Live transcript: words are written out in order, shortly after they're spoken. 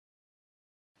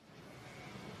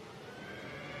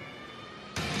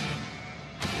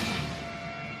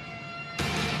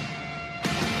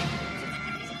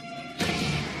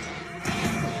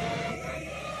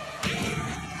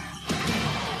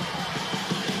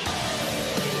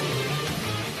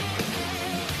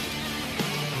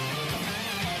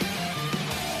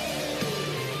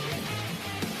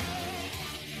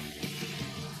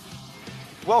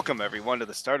Welcome everyone to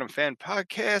the Stardom Fan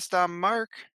Podcast. I'm Mark.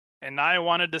 And I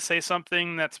wanted to say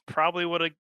something that's probably would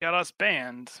have got us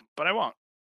banned, but I won't.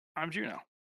 I'm Juno.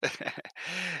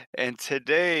 And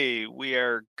today we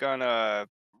are gonna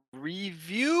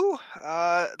review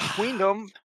Queendom.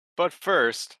 But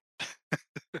first,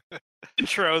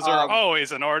 Intros are um,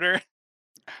 always in order.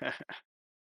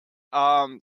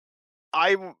 um,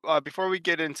 before we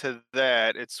get into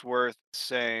that, it's worth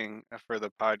saying for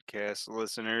the podcast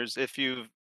listeners, if you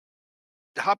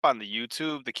hop on the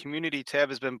YouTube, the community tab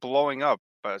has been blowing up.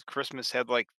 Christmas had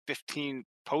like 15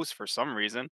 posts for some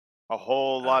reason. A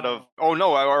whole lot of Oh, oh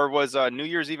no, or was New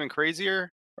Year's even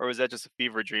crazier, or was that just a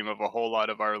fever dream of a whole lot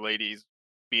of our ladies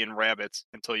being rabbits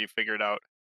until you figured out?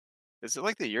 Is it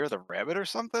like the year of the rabbit or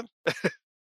something?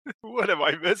 What am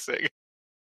I missing?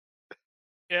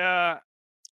 yeah.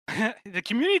 The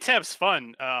community tab's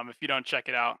fun. If you don't check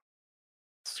it out,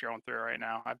 scrolling through it right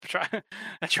now. I try.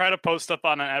 I try to post stuff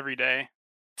on it every day.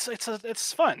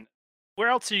 It's fun. Where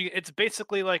else are you? It's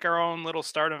basically like our own little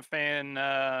Stardom fan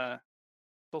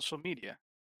social media.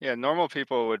 Yeah, normal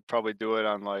people would probably do it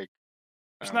on like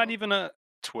I There's don't not know even a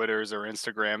Twitters or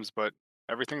Instagrams, but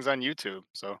everything's on YouTube,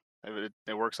 so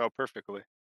it works out perfectly.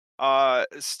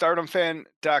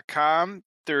 StardomFan.com.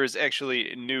 There's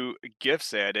actually new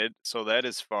gifts added, so that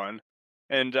is fun.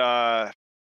 And by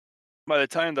the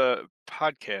time the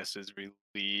podcast is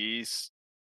released,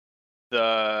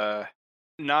 the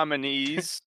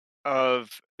nominees of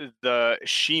the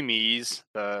Shemies,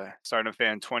 the Stardom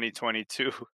Fan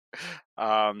 2022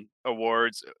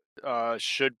 awards,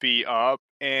 should be up.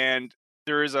 And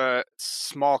there is a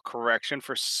small correction.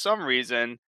 For some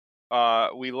reason,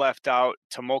 we left out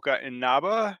Tomoka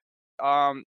Inaba.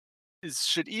 Um,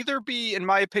 should either be, in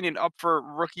my opinion, up for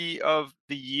Rookie of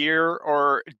the Year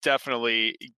or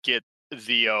definitely get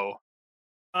the O.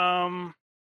 um.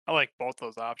 I like both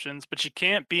those options, but you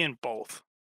can't be in both.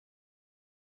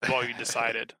 Well, you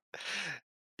decided.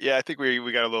 Yeah, I think we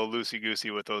got a little loosey goosey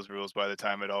with those rules by the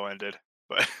time it all ended.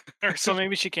 But Or so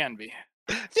maybe she can be.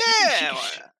 She can she yeah, can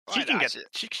why she can not?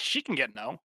 get she can get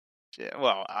no. Yeah,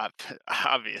 well,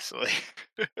 obviously.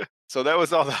 So that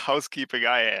was all the housekeeping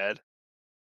I had.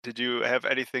 Did you have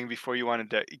anything before you wanted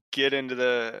to get into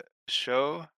the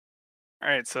show? All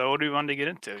right, so what do we want to get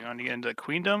into? You want to get into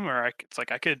Queendom, or it's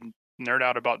like I could nerd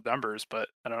out about numbers, but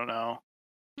I don't know.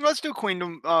 Let's do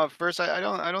Queendom first. I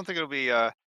don't think it'll be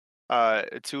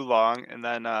too long, and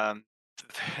then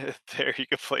there you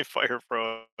can play Fire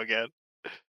Pro again.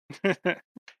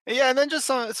 Yeah, and then just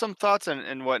some thoughts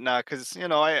and whatnot, because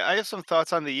I have some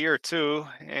thoughts on the year too,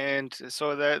 and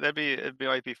so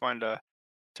might be fun to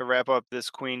wrap up this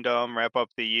Queendom, wrap up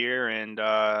the year, and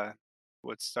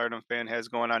what Stardom Fan has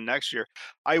going on next year.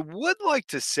 I would like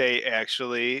to say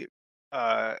actually,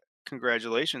 uh,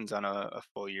 congratulations on a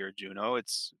full year, Juno.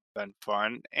 It's been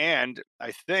fun, and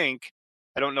I think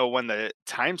I don't know when the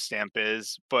timestamp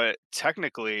is, but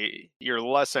technically you're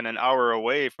less than an hour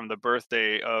away from the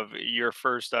birthday of your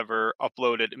first ever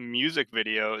uploaded music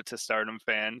video to Stardom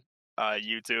Fan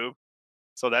YouTube.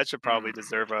 So that should probably Hmm.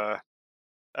 deserve a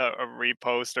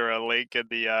repost or a link in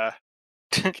the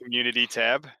community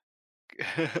tab.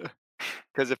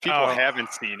 Because if people Oh,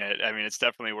 haven't seen it, I mean, it's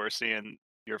definitely worth seeing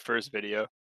your first video.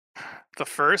 the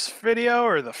first video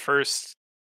or the first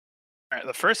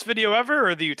video ever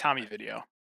or the Utami video?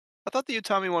 I thought the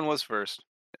Utami one was first,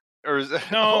 or oh,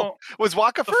 No, was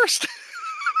Waka the first?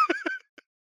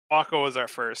 Wako was our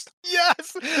first.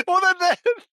 Yes. Well, then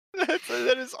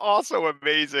that is also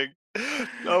amazing.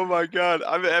 Oh my god,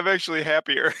 I'm actually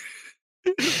happier.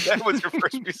 That was your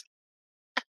first piece.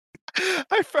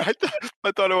 I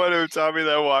thought it was Tommy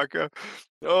that Waka.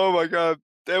 Oh my god,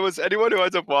 that was anyone who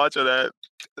ends up watching that.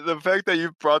 The fact that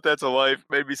you brought that to life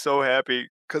made me so happy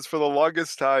because for the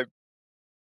longest time,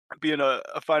 being a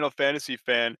Final Fantasy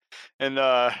fan, and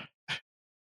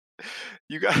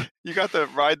you got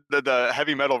the the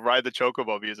heavy metal ride the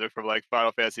chocobo music from like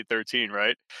Final Fantasy 13,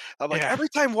 right? I'm like Yeah. every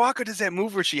time Waka does that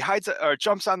move where she hides or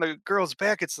jumps on the girl's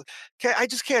back, I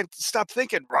just can't stop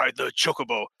thinking ride the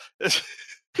chocobo.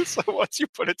 So once you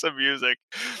put it to music,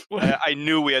 I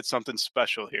knew we had something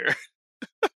special here.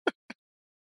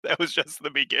 That was just the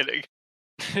beginning.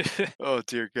 Oh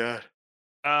dear God.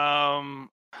 um,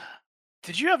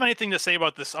 did you have anything to say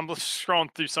about this? I'm just scrolling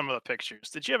through some of the pictures.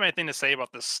 Did you have anything to say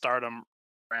about this Stardom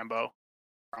Rambo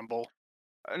Rumble?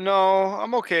 No,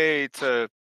 I'm okay to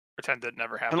Pretend it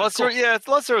never happened. unless Cool.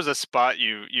 unless there was a spot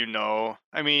you know.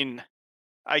 I mean,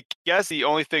 I guess the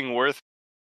only thing worth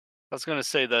I was gonna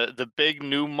say the big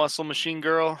new muscle machine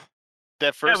girl. That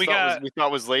Yeah, first we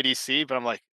thought was Lady C, but I'm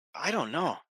like, I don't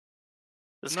know.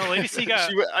 This no guy, Lady C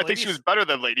got I think Lady. she was better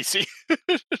than Lady C.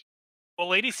 Well,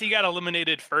 Lady C got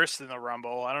eliminated first in the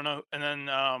Rumble. I don't know, and then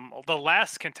the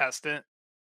last contestant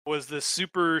was the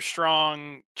super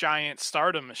strong giant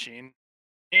Stardom machine,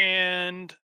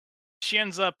 and she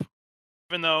ends up.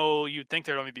 Even though you'd think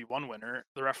there'd only be one winner,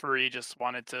 the referee just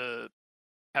wanted to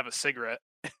have a cigarette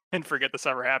and forget this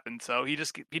ever happened. So he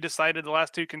decided the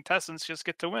last two contestants just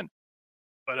get to win.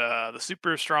 But the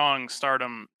super strong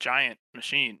Stardom giant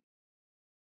machine,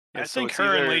 Yeah, I so think it's her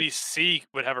and either Lady C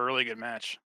would have a really good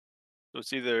match. so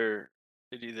it's either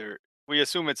it either we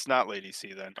assume it's not Lady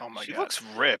C then. Oh my She god. looks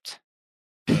ripped,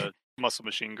 the muscle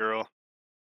machine girl.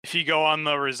 If you go on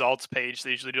the results page, they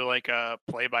usually do like a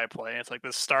play by play. It's like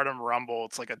the Stardom Rumble.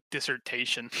 It's like a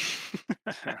dissertation.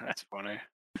 That's funny.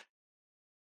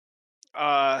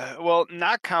 Well,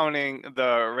 not counting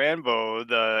the Rambo,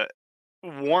 the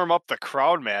warm up the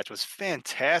crowd match was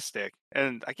fantastic,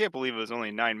 and I can't believe it was only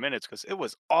 9 minutes because it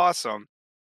was awesome.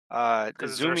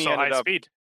 Because they're Zumi so high ended up. speed.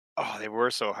 Oh, they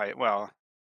were so high. Well,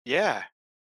 yeah,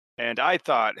 and I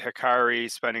thought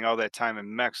Hikari spending all that time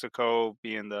in Mexico,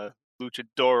 being the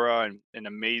luchadora and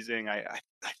amazing. I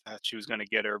thought she was going to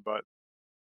get her, but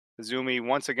Zumi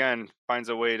once again finds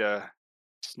a way to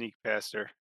sneak past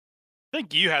her. I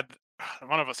think you had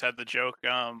one of us had the joke.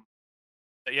 Yeah,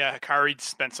 Hikari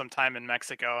spent some time in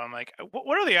Mexico. I'm like,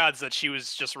 what are the odds that she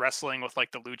was just wrestling with like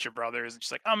the Lucha Brothers? And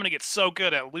she's like, I'm gonna get so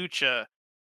good at Lucha,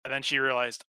 and then she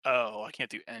realized, oh, I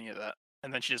can't do any of that,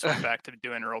 and then she just went back to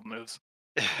doing her old moves.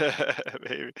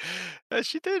 Maybe.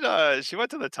 She did. She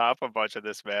went to the top a bunch of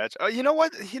this match. Oh, you know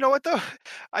what? You know what though?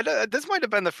 This might have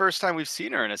been the first time we've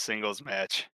seen her in a singles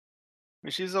match. I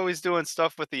mean, she's always doing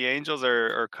stuff with the Angels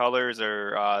or Colors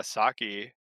or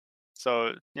Saki.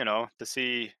 So to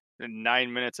see the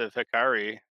 9 minutes of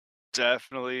Hikari,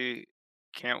 definitely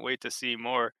can't wait to see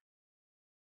more.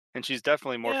 And she's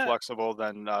definitely more Yeah, flexible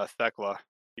than Thekla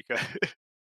because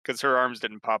because her arms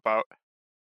didn't pop out.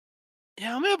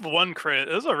 yeah. I'm gonna have one crit.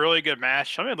 It was a really good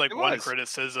match. I made It like one was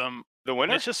criticism, the and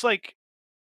winner. it's just like,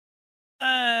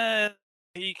 uh,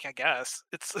 peak, I guess.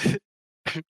 It's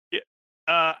yeah.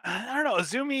 I don't know.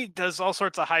 Azumi does all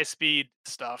sorts of high speed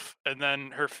stuff, and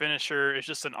then her finisher is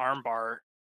just an armbar.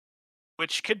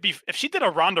 Which could be if she did a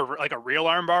Ronda like a real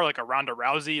armbar, like a Ronda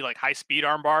Rousey, like high speed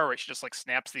armbar where she just like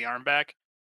snaps the arm back.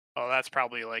 Oh, that's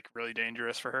probably like really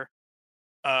dangerous for her.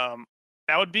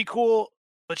 That would be cool.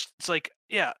 But it's like,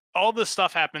 yeah, all this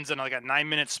stuff happens in like a 9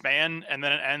 minute span, and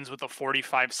then it ends with a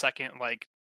 45-second like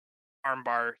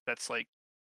armbar that's like,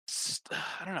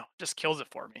 I don't know, just kills it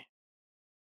for me. If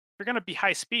you're gonna be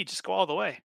high speed, just go all the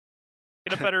way.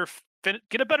 Get a better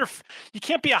get a better. You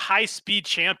can't be a high speed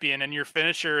champion and your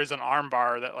finisher is an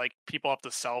armbar that like people have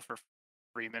to sell for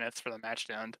 3 minutes for the match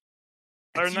to end.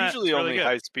 Other It's than that, usually it's really only good.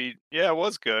 high speed. Yeah, it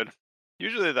was good.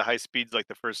 Usually the high speed's like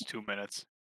the first 2 minutes,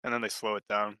 and then they slow it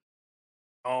down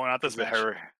Oh, not because this the match.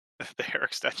 hair the hair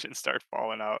extensions start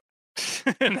falling out.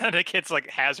 And then it gets like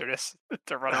hazardous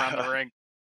to run around the ring.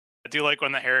 I do like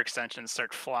when the hair extensions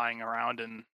start flying around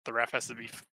and the ref has to be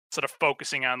sort of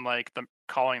focusing on like the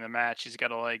calling the match. He's got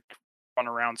to like run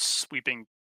around sweeping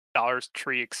Dollar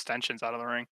Tree extensions out of the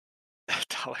ring.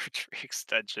 Dollar Tree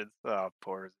extensions. Oh,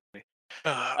 poor me.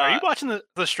 Are Uh, you watching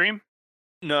the stream?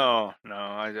 no, no,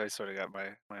 I sort of got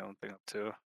my own thing up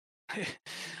too.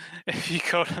 If you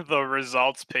go to the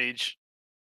results page,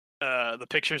 the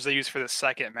pictures they use for the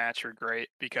second match are great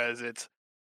because it's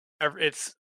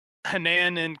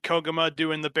Hanan and Koguma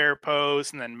doing the bear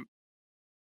pose, and then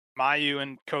Mayu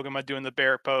and Koguma doing the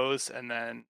bear pose, and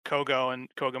then Kogo and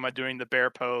Koguma doing the bear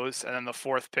pose, and then the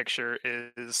fourth picture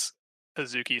is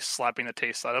Hazuki slapping the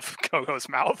taste out of Kogo's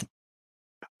mouth.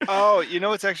 Oh,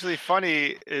 what's actually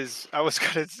funny is I was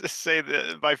gonna say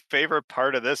that my favorite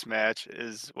part of this match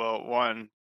is, well, one,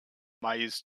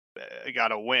 Mayu's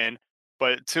got a win,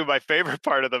 but two, my favorite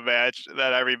part of the match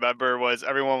that I remember was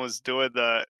everyone was doing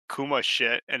the Kuma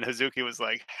shit, and Hazuki was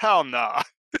like, "Hell no."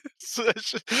 So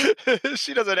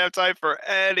she doesn't have time for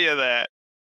any of that.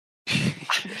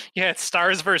 Yeah, it's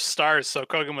stars versus stars. So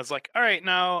Koguma's like, all right,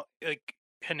 now like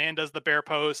Hanan does the bear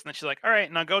pose, and then she's like, all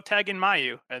right, now go tag in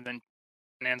Mayu. And then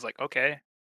Hanan's like, okay.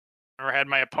 Never had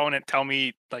my opponent tell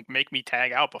me like make me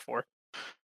tag out before.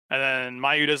 And then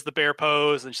Mayu does the bear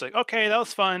pose, and she's like, okay, that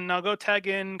was fun. Now go tag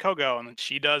in Kogo. And then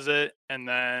she does it. And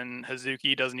then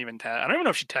Hazuki doesn't even tag. I don't even know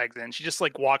if she tags in. She just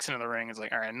like walks into the ring and is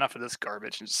like, all right, enough of this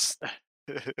garbage, and just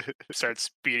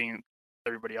starts beating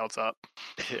everybody else up.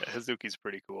 Yeah, Hazuki's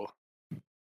pretty cool.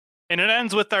 And it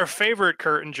ends with our favorite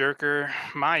curtain jerker,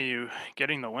 Mayu,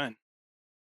 getting the win.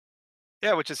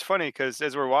 Yeah, which is funny because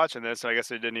as we're watching this, I guess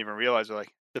I didn't even realize, we're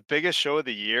like, the biggest show of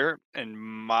the year, and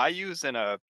Mayu's in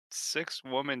a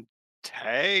 6-woman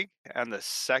tag on the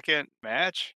second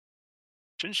match.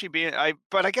 Shouldn't she be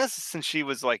but I guess since she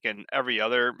was, like, in every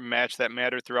other match that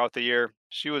mattered throughout the year,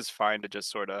 she was fine to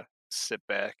just sorta sit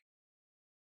back.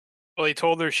 Well, he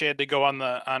told her she had to go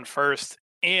on first,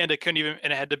 and it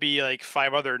had to be like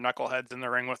 5 other knuckleheads in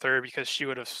the ring with her because she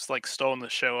would have like stolen the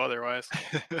show otherwise.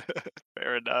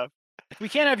 Fair enough. Like, we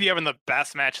can't have you having the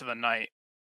best match of the night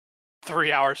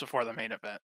 3 hours before the main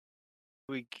event.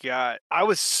 I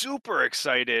was super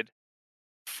excited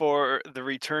for the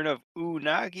return of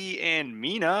Unagi and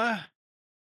Mina.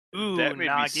 Ooh, That made me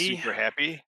Nagi. super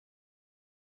happy.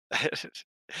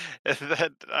 And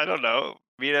then, I don't know,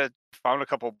 Mina found a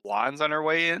couple blondes on her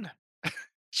way in.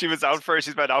 She's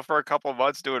been out for a couple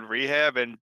months doing rehab,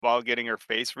 and while getting her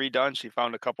face redone, she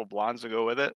found a couple blondes to go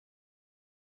with it.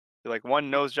 Like, 1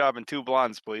 nose job and 2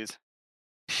 blondes, please.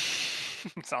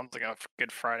 Sounds like a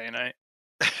good Friday night.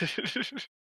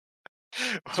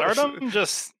 Was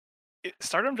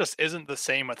Stardom just isn't the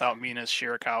same without Mina's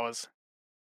Shirakawas.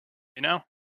 You know,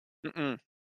 Mm-mm.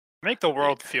 make the Eh,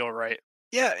 world feel right.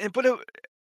 yeah, but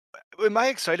am I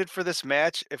excited for this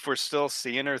match if we're still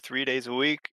seeing her 3 days a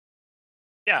week?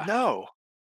 Yeah, No.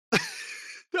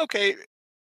 Okay,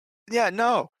 yeah,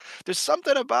 no. There's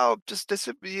something about just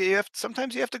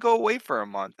sometimes you have to go away for a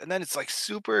month, and then it's, like,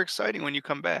 super exciting when you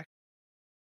come back.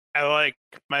 I like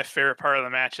my favorite part of the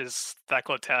match is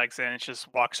Thekla tags in and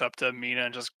just walks up to Mina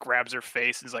and just grabs her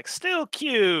face and is like, "Still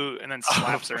cute," and then Oh,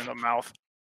 slaps her in the mouth.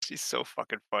 she's so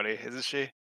fucking funny, isn't she?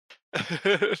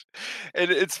 And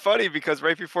it's funny because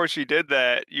right before she did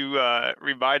that, you,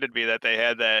 reminded me that they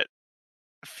had that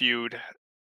feud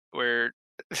where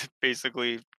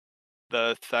basically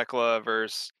the Thekla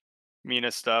versus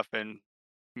Mina stuff, and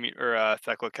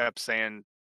Thekla kept saying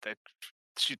that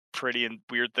she's pretty and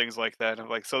weird things like that. I'm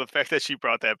like, so the fact that she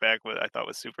brought that back with I thought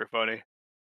was super funny.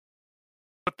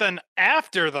 But then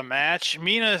after the match,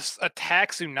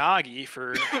 attacks Unagi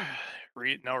for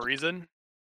no reason.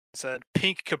 Said,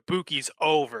 "Pink Kabuki's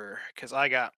over because I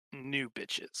got new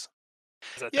bitches."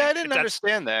 'Cause I Yeah, think I didn't that's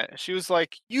understand that. She was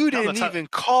like, "You no, didn't even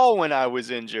call when I was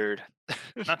injured."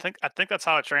 I think that's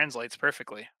how it translates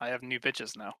perfectly. I have new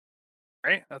bitches now,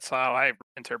 right? That's how I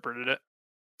interpreted it.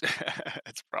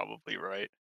 That's probably right.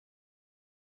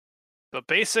 But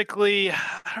basically,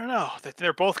 I don't know.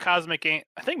 They're both cosmic. I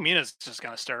think Mina's just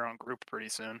gonna start her own group pretty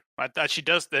soon. I thought she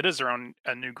does. That is her own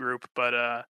a new group,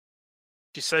 but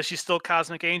she says she's still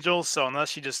Cosmic Angels. So unless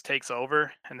she just takes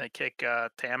over and they kick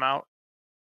Tam out,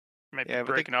 she might be Yeah, but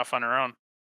breaking off on her own.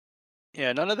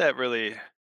 none of that really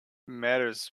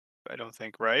matters, I don't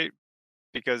think, right?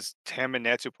 Because Tam and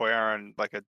Natsupoi are on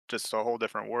like just a whole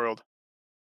different world.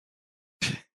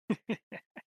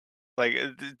 Like,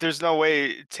 there's no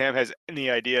way Tam has any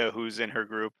idea who's in her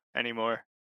group anymore,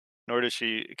 nor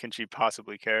can she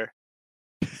possibly care.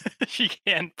 She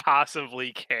can't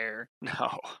possibly care.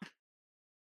 No.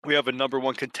 We have a number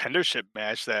one contendership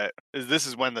match this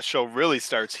is when the show really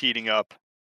starts heating up.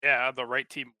 Yeah, the right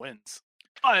team wins.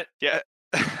 But Yeah.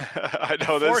 I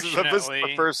know this is the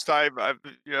fortunately, first time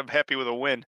I'm happy with a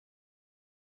win.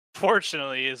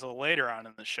 fortunately, is later on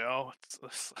in the show.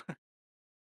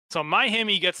 So My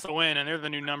Himi gets the win, and they're the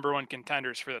new number one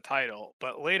contenders for the title.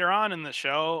 But later on in the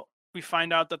show, we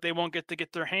find out that they won't get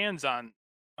their hands on.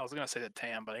 I was gonna say the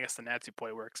Tam, but I guess the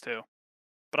Natsupoi works too.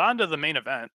 But on to the main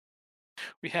event.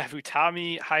 We have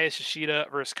Utami Hayashishita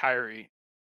versus Kyrie.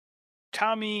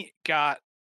 Tommy got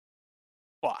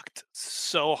fucked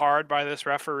so hard by this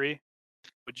referee.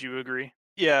 Would you agree?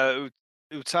 Yeah,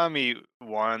 Utami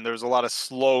won. There was a lot of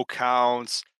slow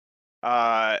counts.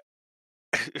 Uh,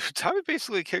 Utami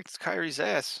basically kicked Kyrie's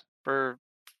ass for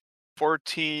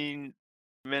 14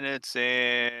 minutes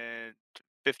and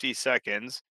 50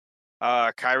 seconds.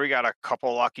 Kyrie got a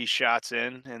couple lucky shots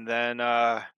in, and then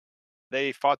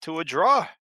they fought to a draw.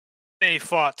 They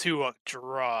fought to a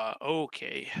draw.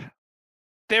 Okay.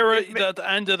 They were It ma- the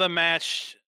end of the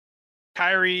match.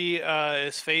 Kyrie,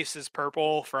 his face is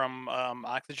purple from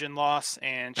oxygen loss,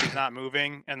 and she's not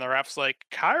moving. And the ref's like,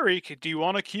 "Kyrie, do you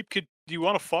want to do you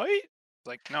want to fight?"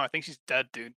 Like, no, I think she's dead,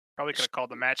 dude. Probably could sh- have called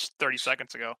the match 30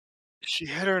 seconds ago. she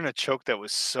had her in a choke that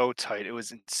was so tight. It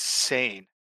was insane.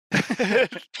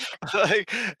 Like,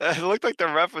 it looked like the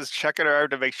ref was checking her out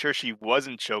to make sure she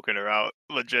wasn't choking her out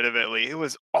legitimately. It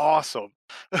was awesome.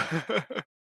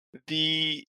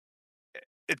 The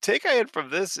take I had from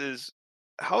this is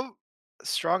how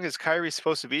strong is Kyrie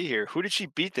supposed to be here? Who did she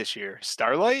beat this year?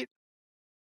 Starlight?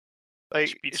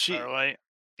 She Like beat she Starlight.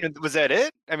 was that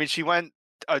it? I mean, she worked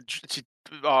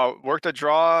a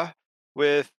draw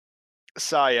with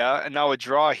Saya, and now a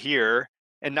draw here,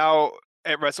 and now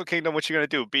at Wrestle Kingdom, what you gonna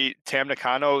do? Beat Tam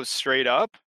Nakano straight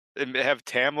up and have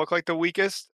Tam look like the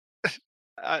weakest?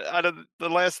 out of the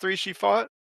last 3 she fought.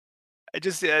 I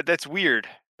just that's weird.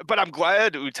 But I'm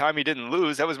glad Utami didn't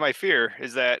lose. That was my fear,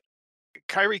 is that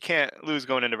Kyrie can't lose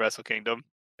going into Wrestle Kingdom.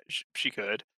 She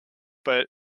could, but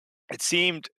it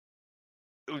seemed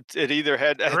it either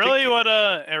had. I think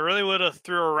It really would have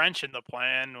threw a wrench in the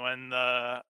plan when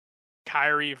the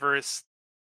Kyrie versus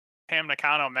Tam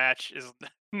Nakano match is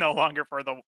no longer for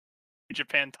the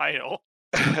Japan title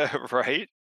right.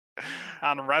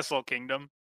 on Wrestle Kingdom.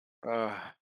 Uh,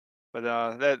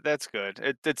 but that's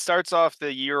good. It starts off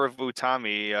the year of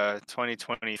Utami,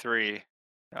 2023.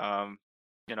 Um,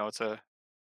 it's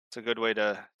a good way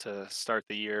to start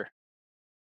the year.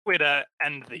 Way to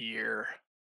end the year.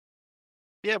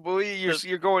 Yeah, but The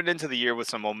you're going into the year with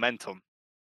some momentum.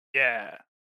 Yeah.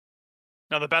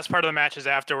 No, the best part of the match is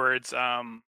afterwards.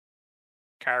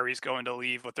 Kyrie's going to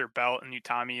leave with her belt, and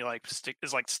Utami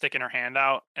is like sticking her hand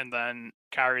out, and then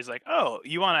Kyrie's like, "Oh,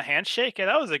 you want a handshake? Yeah,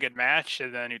 that was a good match."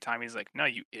 And then Utami's like, "No,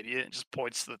 you idiot!" And just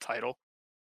points to the title.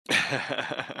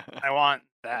 I want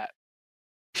that.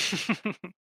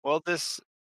 Well, this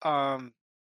um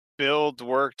build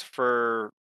worked for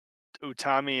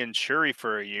Utami and Shuri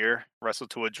for a year,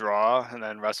 wrestled to a draw, and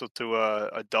then wrestled to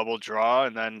a double draw,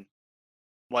 and then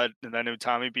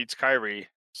Utami beats Kyrie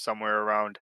somewhere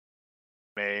around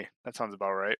May. That sounds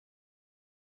about right.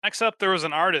 Next up, there was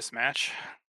an artist match,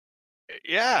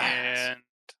 Yeah. and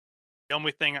the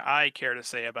only thing I care to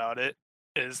say about it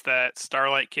is that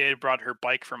Starlight Kid brought her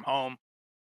bike from home.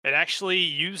 It actually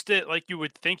used it like you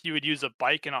would think you would use a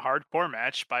bike in a hardcore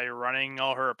match by running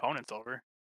all her opponents over.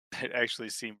 It actually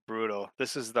seemed brutal.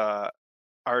 This is the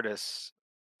Artists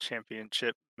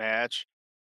Championship match.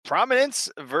 Prominence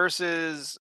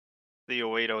versus the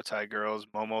Oedo Tai girls,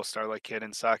 Momo, Starlight Kid,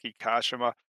 and Saki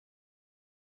Kashima.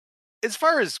 As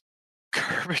far as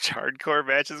garbage hardcore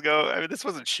matches go, I mean, this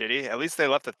wasn't shitty. At least they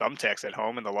left the thumbtacks at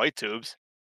home and the light tubes.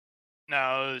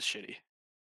 No, it was shitty.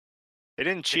 They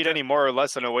didn't Like cheat any more or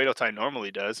less than Oedo Tai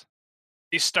normally does.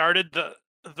 he started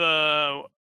the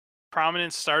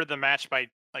Prominence started the match by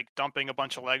like dumping a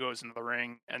bunch of Legos into the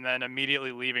ring and then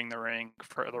immediately leaving the ring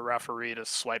for the referee to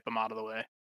swipe them out of the way.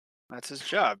 That's his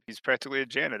job. He's practically a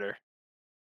janitor.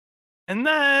 And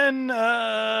then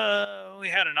we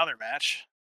had another match.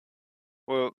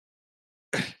 Well,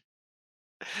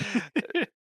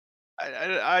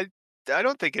 I I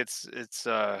don't think it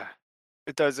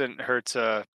doesn't hurt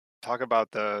to talk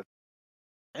about the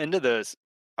end of this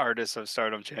Artists of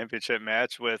Stardom Championship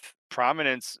match with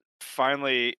Prominence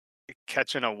finally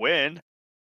catching a win.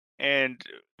 And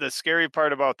the scary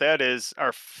part about that is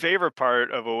our favorite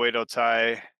part of Oedo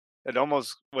Tai, it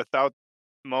almost without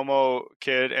Momo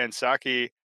Kid and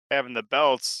Saki having the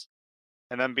belts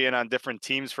and then being on different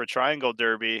teams for Triangle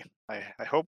Derby. I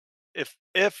hope if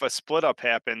a split up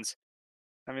happens,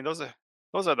 I mean those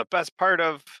are the best part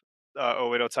of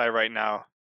Oedo Tai right now.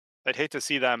 I'd hate to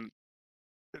see them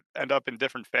end up in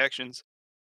different factions.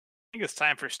 I think it's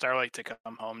time for Starlight to come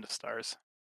home to Stars.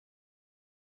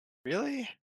 Really?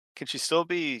 Can she still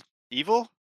be evil?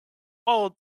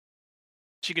 Well,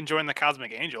 she can join the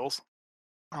Cosmic Angels.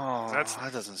 Oh, That's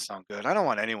that doesn't sound good. I don't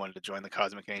want anyone to join the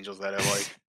Cosmic Angels that I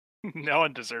like. no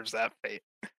one deserves that fate.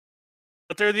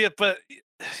 But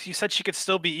you said she could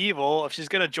still be evil if she's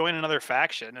gonna join another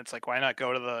faction. It's like why not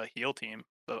go to the heel team,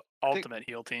 the think ultimate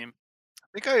heel team?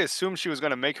 I assumed she was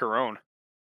gonna make her own.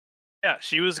 Yeah,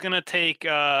 she was gonna take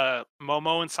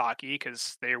Momo and Saki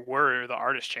because they were the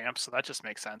artist champs, so that just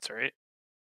makes sense, right?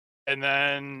 And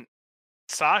then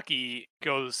Saki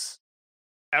goes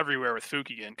everywhere with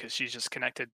Fukigen because she's just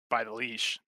connected by the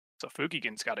leash. So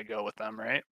Fukigen's got to go with them,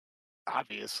 right?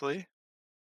 Obviously.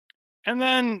 And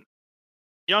then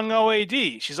young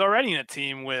OAD, she's already in a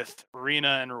team with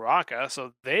Rina and Ruaka,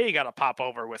 so they got to pop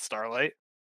over with Starlight.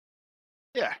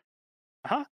 Yeah.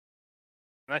 Huh?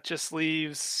 That just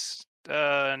leaves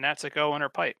Natsuko and her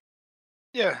pipe.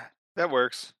 Yeah. That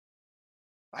works.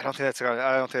 I don't think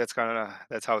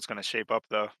that's how it's gonna shape up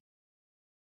though.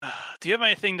 Do you have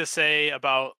anything to say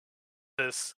about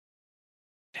this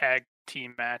tag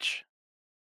team match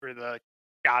for the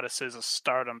Goddesses of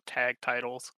Stardom tag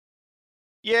titles?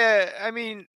 Yeah, I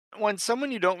mean, when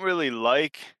someone you don't really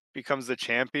like becomes the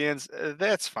champions,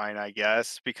 that's fine, I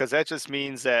guess, because that just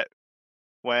means that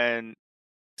when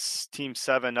Team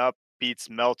 7 Up beats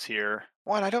Meltier.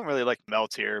 One, I don't really like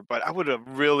Meltier, but I would have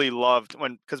really loved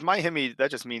when because my Himi, that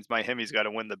just means my Himi's got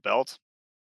to win the belt.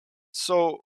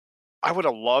 So I would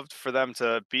have loved for them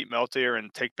to beat Meltier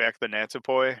and take back the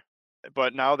Natsupoi,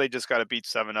 but now they just got to beat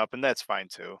 7 Up, and that's fine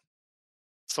too.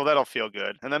 So that'll feel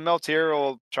good. And then Meltier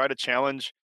will try to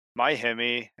challenge my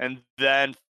Himi, and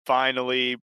then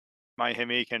finally my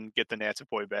Himi can get the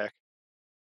Natsupoi back.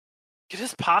 It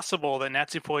is possible that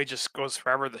Natsupoi just goes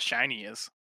wherever the shiny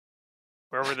is,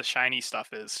 wherever the shiny stuff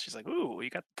is. She's like, "Ooh, you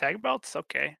got the tag belts?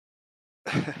 Okay."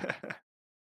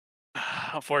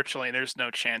 Unfortunately, there's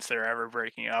no chance they're ever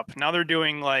breaking up. Now they're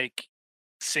doing like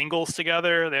singles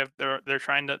together. They're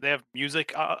trying to they have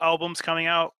music albums coming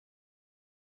out.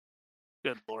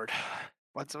 Good lord.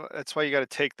 That's why you got to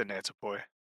take the Natsupoi.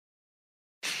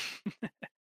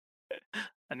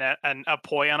 And a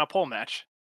poi on a pole match.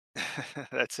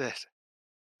 That's it.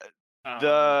 Um,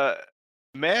 The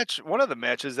one of the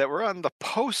matches that were on the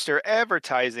poster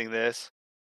advertising this,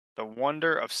 the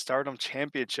Wonder of Stardom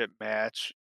Championship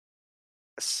match,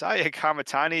 Saya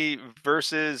Kamatani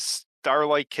versus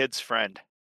Starlight Kid's friend.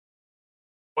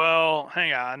 well,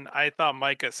 hang on. I thought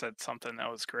Micah said something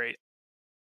that was great.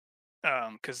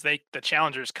 Because the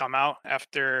challengers come out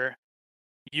after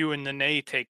you and Nene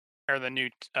take are the new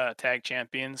tag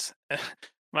champions.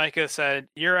 Micah said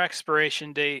your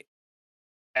expiration date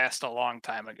passed a long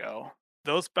time ago.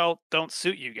 Those belts don't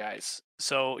suit you guys,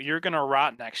 so you're gonna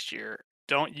rot next year.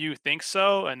 Don't you think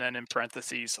so? And then in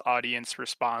parentheses, audience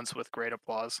responds with great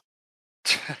applause.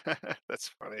 That's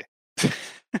funny.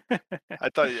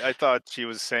 I thought she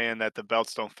was saying that the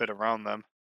belts don't fit around them.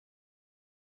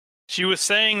 She was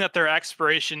saying that their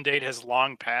expiration date has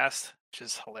long passed, which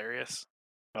is hilarious.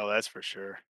 Oh, that's for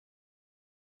sure.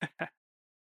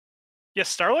 Yeah,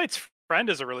 Starlight's friend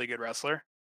is a really good wrestler.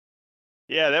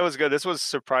 Yeah, that was good. This was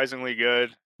surprisingly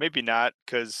good. Maybe not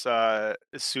because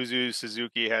Suzu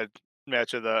Suzuki had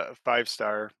match of the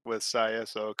 5-star with Saya,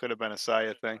 so it could have been a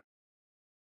Saya thing.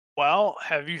 Well,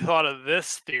 have you thought of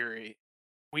this theory?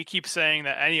 We keep saying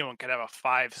that anyone could have a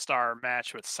 5-star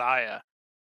match with Saya.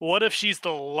 What if she's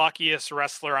the luckiest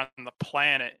wrestler on the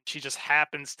planet? She just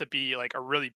happens to be like a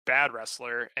really bad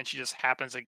wrestler, and she just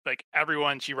happens to like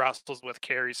everyone she wrestles with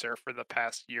carries her for the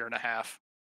past year and a half.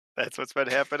 That's what's been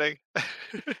happening.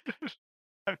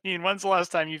 I mean, when's the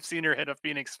last time you've seen her hit a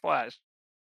Phoenix Splash?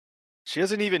 She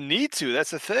doesn't even need to.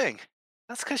 That's the thing.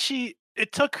 That's because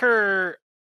it took her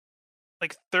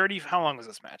like 30. How long was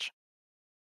this match?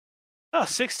 Oh,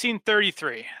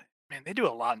 16:33. Man, they do a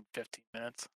lot in 15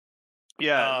 minutes.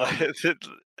 Yeah,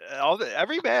 Um,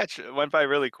 every match went by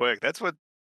really quick. That's what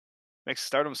makes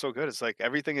Stardom so good. It's like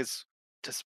everything is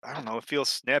just I don't know. It feels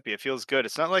snappy. It feels good.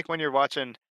 It's not like when you're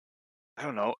watching I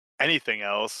don't know anything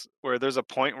else where there's a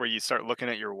point where you start looking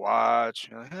at your watch.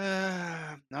 You're like,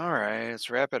 all right, let's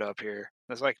wrap it up here.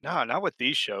 It's like, no, not with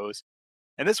these shows.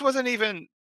 And this wasn't even.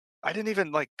 I didn't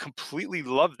even like completely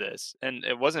love this, and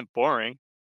it wasn't boring.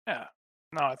 yeah.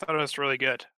 No, I thought it was really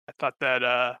good. I thought that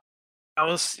I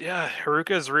was yeah,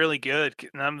 Haruka is really good,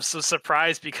 and I'm so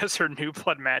surprised because her new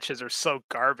blood matches are so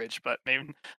garbage. But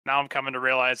maybe now I'm coming to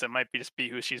realize it might be just be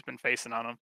who she's been facing on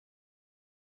them.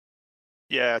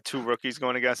 Yeah, two rookies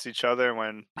going against each other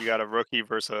when you got a rookie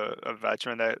versus a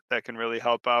veteran that can really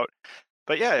help out.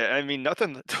 But yeah, I mean,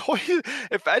 nothing.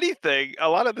 If anything, a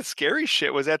lot of the scary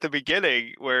shit was at the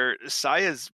beginning where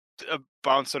Saya's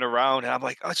bouncing around, and I'm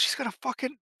like, oh, she's gonna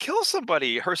fucking kill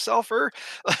somebody herself, or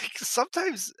like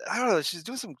sometimes I don't know, she's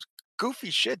doing some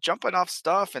goofy shit, jumping off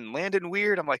stuff and landing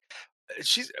weird. I'm like,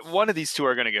 she's one of these two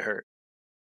are gonna get hurt,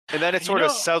 and then it You sort of know,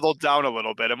 settled down a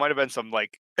little bit. It might have been some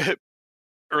like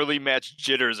early match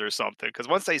jitters or something because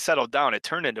once they settled down, it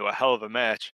turned into a hell of a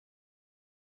match.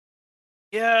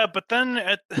 yeah, but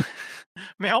then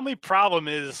my only problem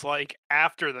is like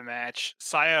after the match,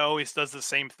 Saya always does the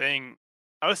same thing.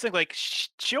 I always think like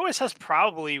she always has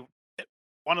probably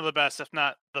one of the best, if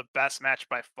not the best match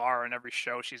by far in every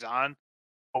show she's on.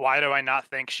 But why do I not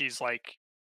think she's like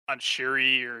on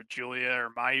Shuri or Julia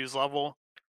or Mayu's level?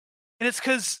 And it's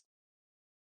because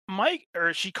Mike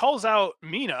or she calls out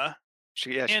Mina,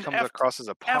 She and comes across as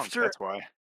a punk. after That's why.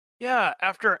 yeah,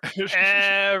 after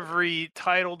every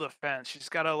title defense, she's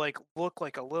got to like look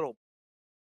like a little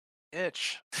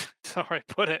bitch. That's how I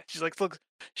put it. She's like looks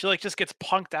she like just gets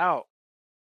punked out.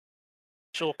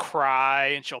 She'll cry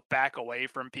and she'll back away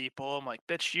from people. I'm like,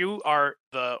 bitch, you are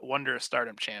the Wonder of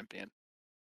Stardom champion.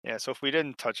 Yeah, so if we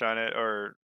didn't touch on it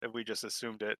or if we just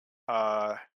assumed it,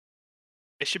 uh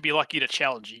They should be lucky to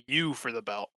challenge you for the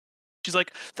belt. She's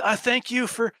like, thank you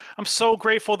for. I'm so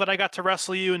grateful that I got to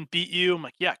wrestle you and beat you. I'm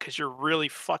like, yeah, because you're really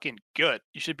fucking good.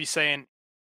 You should be saying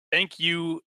thank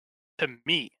you to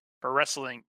me for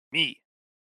wrestling me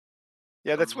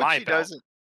yeah, for that's what my she belt. does.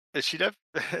 Is she def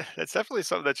that's definitely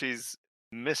something that she's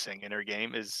missing in her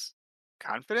game is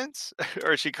confidence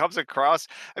or she comes across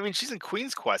I mean, she's in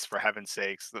Queen's Quest for heaven's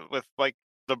sakes with like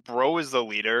the bro is the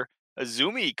leader.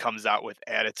 Azumi comes out with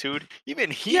attitude.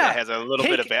 Even Hina Yeah, has a little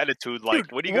bit take of attitude like,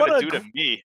 dude. "What are you gonna do to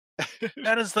me?"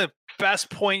 That is the best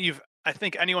point you've I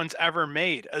think anyone's ever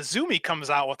made. Azumi comes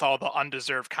out with all the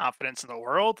undeserved confidence in the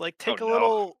world. Like, Oh take a no.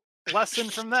 little lesson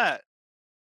from that.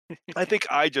 I think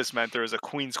I just meant there was a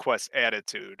Queen's Quest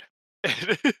attitude.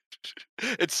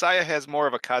 And Saya has more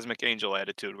of a cosmic angel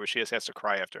attitude where she just has to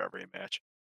cry after every match.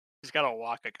 She's got a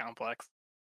Waka complex.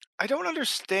 I don't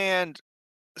understand.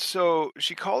 So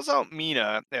she calls out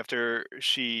Mina after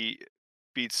she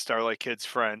beats Starlight Kid's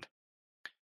friend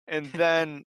and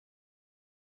then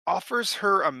offers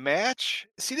her a match.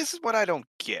 See, this is what I don't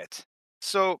get.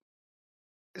 So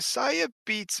Saya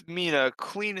beats Mina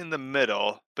clean in the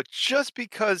middle, but just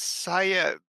because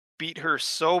Saya beat her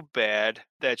so bad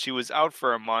that she was out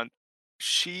for a month,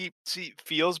 she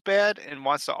feels bad and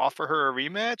wants to offer her a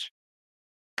rematch?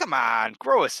 Come on,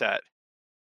 grow a set.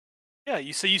 Yeah,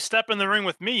 you step in the ring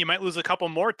with me, you might lose a couple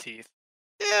more teeth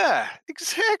Yeah,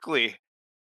 exactly.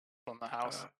 from the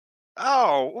house. Uh,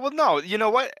 oh, well, no, you know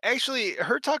what? Actually,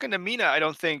 her talking to Mina, I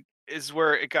don't think is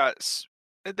where it got.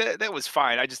 That was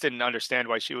fine. I just didn't understand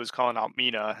why she was calling out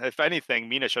Mina. If anything,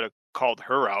 Mina should have called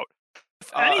her out.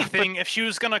 If But anything, if she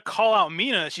was gonna call out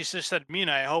Mina, she just said,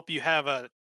 "Mina, I hope you have a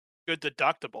good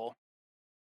deductible.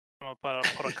 I'm gonna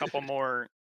put a couple more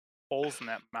holes in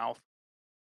that mouth."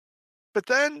 but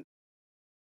then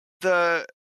the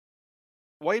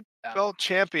white Um, belt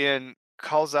champion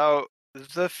calls out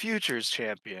the futures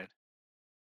champion,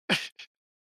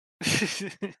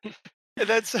 and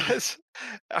then says,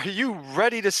 "Are you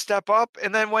ready to step up?"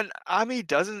 And then when Ami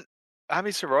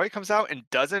Saroi comes out and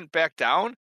doesn't back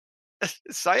down,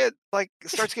 Saya like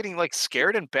starts getting like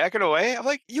scared and backing away. I'm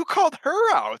like, you called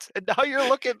her out, and now you're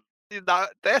looking.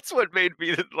 That's what made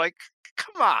me like,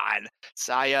 come on,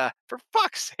 Saya, for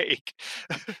fuck's sake.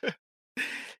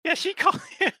 yeah, she called.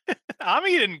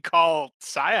 Ami didn't call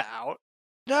Saya out.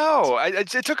 No, it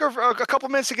took her a couple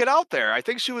minutes to get out there. I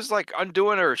think she was like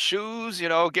undoing her shoes,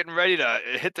 getting ready to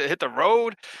hit the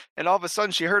road, and all of a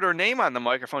sudden she heard her name on the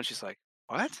microphone. She's like,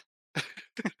 "What?"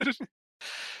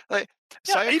 Like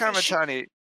Yeah, Saya even Kamatani.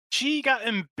 she got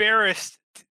embarrassed.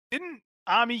 Didn't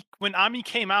Ami when Ami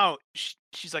came out?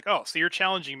 She's like, "Oh, so you're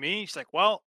challenging me?" She's like,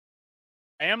 "Well,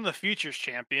 I am the futures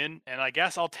champion, and I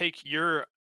guess I'll take your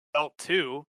belt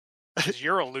too, because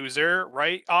you're a loser,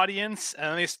 right, audience?"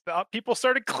 And people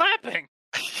started clapping.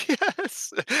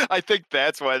 Yes, I think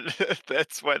that's when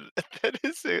that's when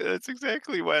that's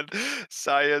exactly when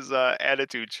Saya's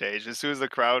attitude changed. As soon as the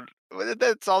crowd, well,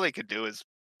 that's all they could do is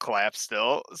clap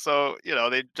still. So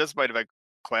they just might have been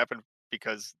clapping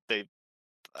because they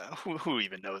who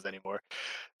even knows anymore.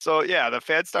 So yeah, the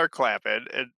fans start clapping,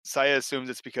 and Saya assumes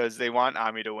it's because they want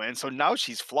Ami to win. So now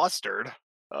she's flustered.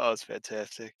 Oh, it's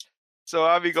fantastic. So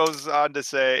Ami goes on to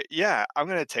say, "Yeah, I'm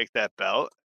gonna take that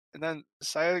belt." And then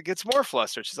Saya gets more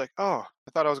flustered. She's like, "Oh,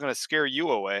 I thought I was gonna scare you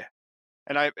away."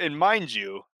 And mind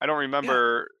you, I don't Yeah,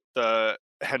 remember the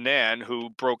Hanan who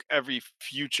broke every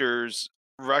futures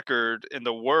record in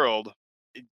the world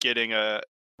getting a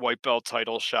white belt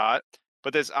title shot.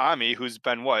 But this Ami, who's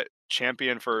been what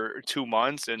champion for 2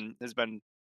 months and has been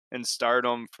in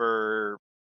Stardom for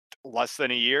less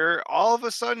than a year, all of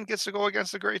a sudden gets to go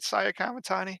against the great Saya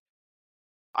Kamatani.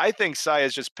 I think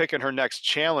Saya's just picking her next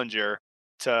challenger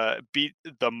to beat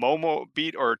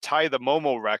or tie the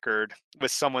Momo record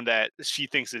with someone that she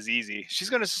thinks is easy. She's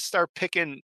going to start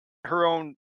picking her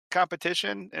own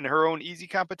competition and her own easy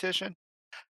competition.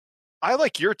 I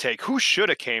like your take. Who should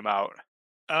have came out?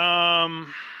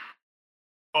 um,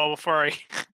 well, before I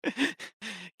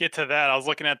get to that, I was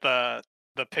looking at the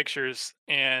pictures,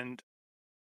 and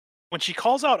when she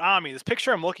calls out Ami, this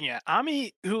picture I'm looking at,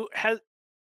 Ami, who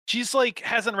she's like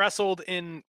hasn't wrestled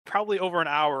in probably over an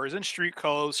hour, is in street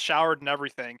clothes, showered and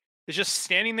everything, is just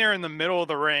standing there in the middle of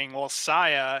the ring while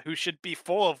Saya, who should be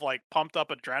full of like pumped up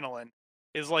adrenaline,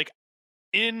 is like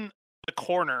in the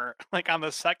corner, like on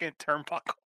the second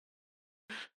turnbuckle.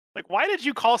 Like, why did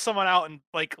you call someone out and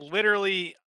like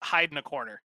literally hide in a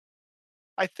corner?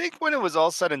 I think when it was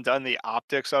all said and done, the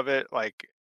optics of it,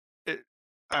 it,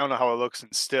 I don't know how it looks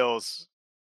in stills.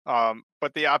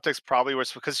 But the optics probably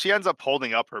was because she ends up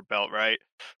holding up her belt, right?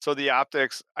 So the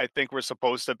optics, I think, were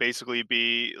supposed to basically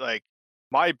be like,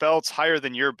 my belt's higher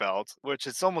than your belt, which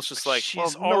it's almost But just like, well,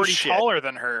 she's no already shit. taller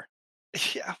than her.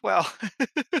 Yeah, well,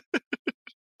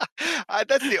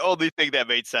 that's the only thing that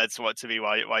made sense what to me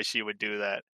why she would do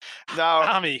that. Now,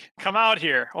 Ami, come out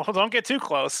here. Well, don't get too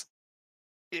close.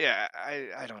 yeah,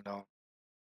 I don't know.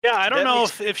 Yeah, I don't That know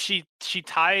makes if she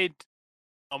tied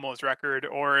Momo's record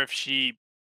or if she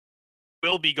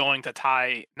will be going to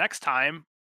tie next time.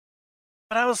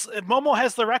 But Momo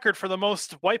has the record for the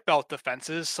most white belt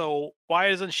defenses, so why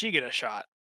doesn't she get a shot?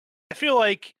 I feel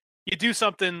like you do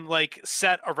something like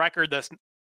set a record that's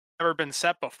ever been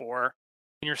set before,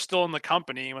 and you're still in the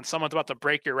company. When someone's about to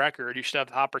break your record, you should have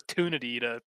the opportunity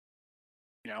to,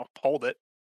 hold it.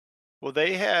 Well,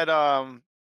 they had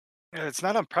it's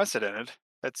not unprecedented.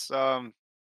 It's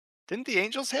didn't the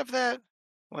Angels have that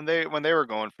when they were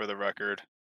going for the record?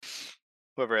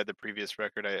 Whoever had the previous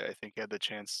record, I think had the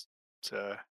chance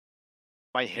to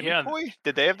my Hemi Yeah, Boy?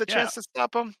 Did they have the yeah, chance to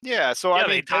stop him? Yeah. So I yeah.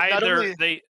 They mean, that tied not their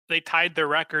only they tied their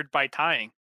record by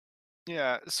tying.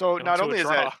 yeah. So It went not to a only is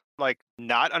that draw. like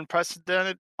not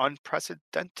unprecedented,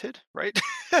 right?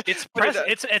 It's but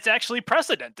it it's actually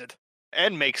precedented.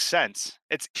 and makes sense.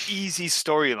 It's easy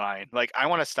storyline. Like I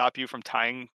want to stop you from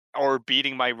tying or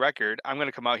beating my record. I'm going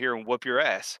to come out here and whoop your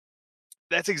ass.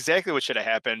 That's exactly what should have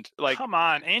happened. Like Come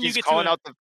on, and you he's get to calling out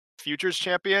the futures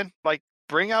champion. Like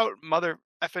bring out mother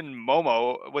effing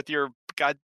Momo with your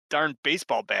god darn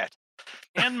baseball bat.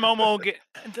 and Momo get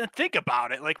and then think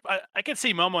about it. Like I can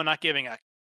see Momo not giving a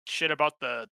shit about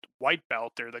the white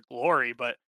belt or the glory,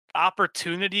 but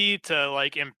opportunity to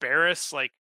like embarrass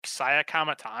like Saya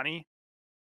Kamatani.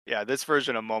 Yeah, this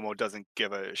version of Momo doesn't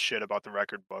give a shit about the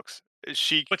record books.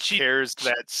 She But cares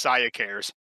that Saya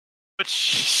cares.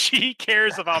 she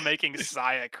cares about making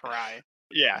Saya cry.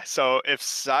 Yeah, so if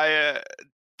Saya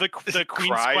The Queen's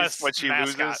cries when Quest she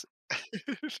mascot.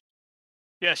 loses,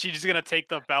 Yeah, she's just gonna take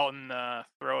the belt and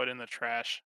throw it in the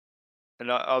trash.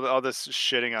 and all this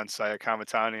shitting on Saya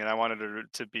Kamatani, and I wanted her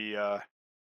to be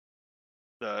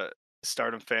the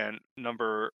Stardom fan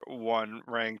number one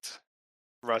ranked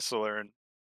wrestler in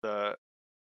the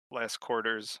last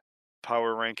quarter's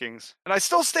power rankings, and I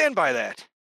still stand by that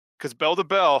because bell to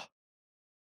bell,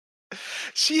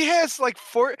 she has like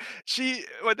four. She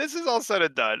when this is all said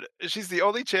and done, she's the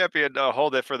only champion to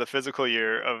hold it for the physical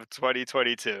year of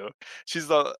 2022. She's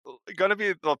the gonna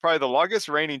be probably the longest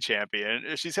reigning champion.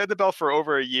 She's had the belt for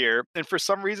over a year, and for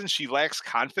some reason she lacks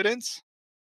confidence.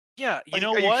 Yeah, you Like,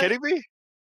 know are you what? kidding me?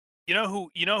 You know who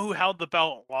held the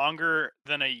belt longer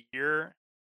than a year?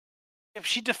 If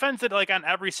she defends it like on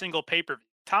every single pay-per-view.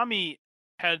 Tommy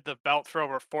had the belt for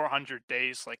over 400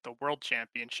 days, like the world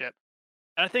championship.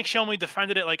 And I think she only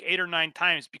defended it like 8 or 9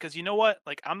 times because you know what?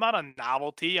 Like I'm not a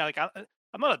novelty. I'm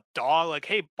not a dog. Like,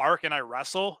 hey, bark and I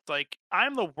wrestle. It's like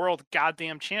I'm the world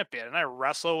goddamn champion and I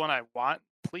wrestle when I want.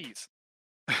 Please.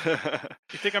 You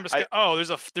think I'm just I gonna? Oh,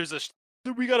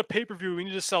 we got a pay per view. We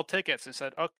need to sell tickets. And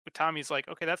said, oh, Tommy's like,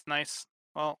 okay, that's nice.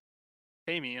 Well,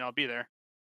 pay me and I'll be there.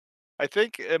 I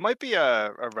think it might be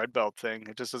a red belt thing.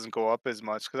 It just doesn't go up as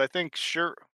much because I think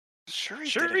sure he did it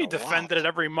Shuri a lot. defended it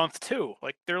every month too.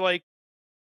 Like they're like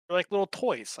little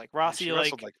toys. Like Yeah, she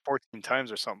wrestled like 14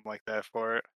 times or something like that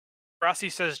for it. Rossi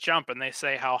says jump and they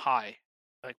say how high.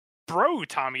 Like, bro,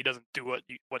 Tommy doesn't do what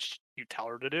you tell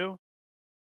her to do.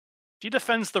 She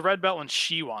defends the red belt when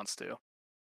she wants to.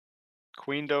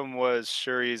 Queendom was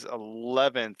Shuri's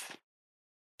 11th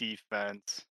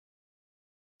defense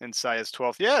and Saya's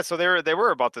 12th. Yeah, so they were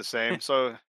about the same.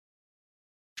 So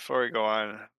before we go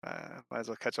on, might as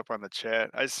well catch up on the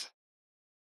chat.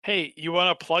 Hey, you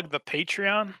want to plug the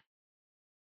Patreon?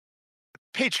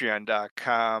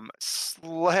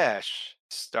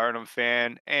 Patreon.com/Stardom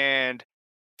fan, and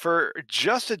for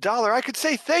just $1, I could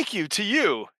say thank you to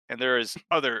you. And there is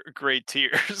other great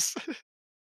tiers.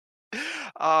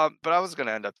 But I was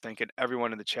gonna end up thanking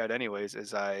everyone in the chat anyways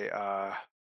as I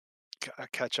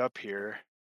catch up here.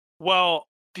 Well,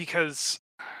 because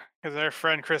our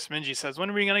friend Chris Minji says,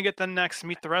 when are we gonna get the next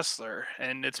Meet the Wrestler?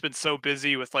 And it's been so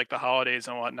busy with like the holidays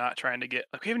and whatnot, trying to get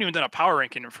like we haven't even done a power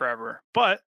ranking in forever.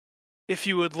 But if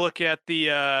you would look at we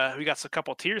got a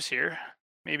couple tiers here.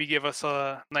 Maybe give us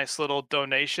a nice little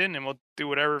donation, and we'll do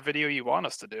whatever video you want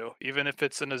us to do, even if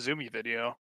it's an Azumi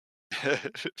video.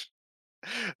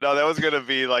 No, that was gonna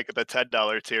be like the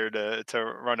 $10 tier to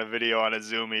run a video on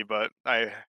Azumi, but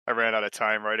I ran out of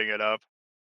time writing it up.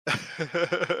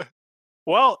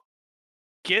 Well,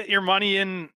 get your money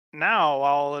in now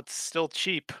while it's still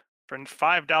cheap. For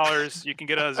 $5, you can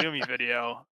get a Azumi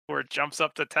video where it jumps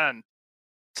up to 10.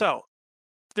 So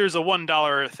there's a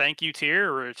 $1 thank you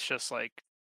tier where it's just like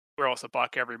throw us a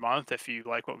buck every month if you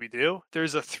like what we do.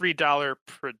 There's a $3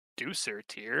 producer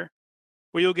tier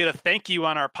where you'll get a thank you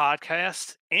on our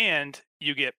podcast and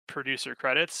you get producer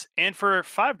credits. And for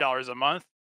 $5 a month,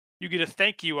 you get a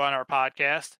thank you on our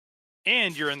podcast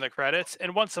and you're in the credits.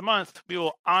 And once a month, we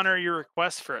will honor your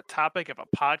request for a topic of a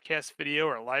podcast, video,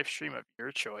 or live stream of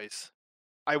your choice.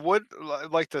 I would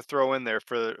like to throw in there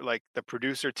for like the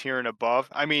producer tier and above.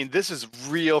 I mean, this is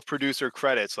real producer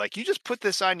credits. Like you just put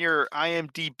this on your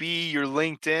IMDb, your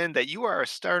LinkedIn that you are a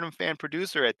Stardom fan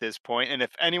producer at this point. And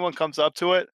if anyone comes up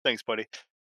to it, thanks, buddy.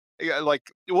 Yeah,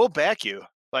 like we'll back you.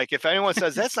 Like if anyone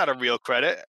says that's not a real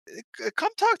credit,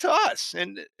 come talk to us.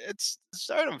 And it's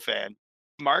Stardom Fan.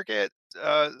 Mark at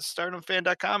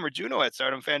stardomfan.com or Juno at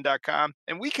stardomfan.com.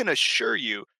 And we can assure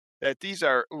you that these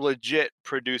are legit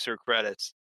producer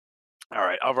credits. All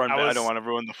right, I'll run I back. I don't was want to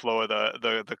ruin the flow of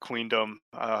the Queendom.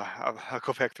 I'll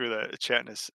go back through the chat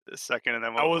in a second, and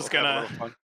then I we'll was have a gonna little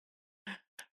fun.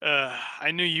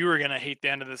 I knew you were gonna hate the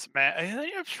end of this match.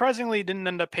 I surprisingly didn't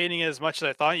end up hating it as much as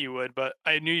I thought you would, but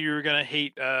I knew you were gonna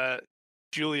hate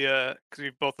Julia because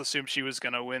we both assumed she was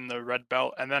gonna win the red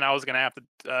belt, and then I was gonna have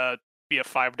to be a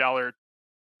 $5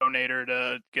 donator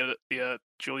to get the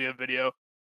Julia video.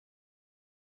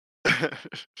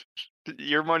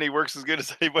 Your money works as good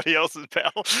as anybody else's,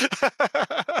 pal.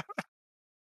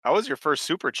 How was your first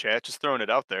super chat? Just throwing it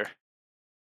out there.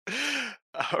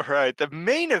 All right, the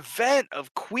main event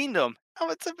of Queendom. Oh,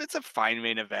 it's a fine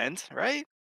main event, right?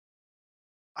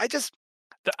 I just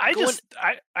I going. just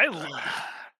I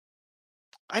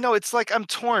I know it's like I'm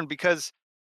torn because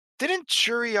didn't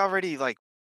Shuri already like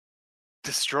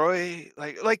destroy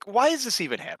like why is this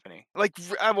even happening? Like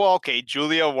well, okay,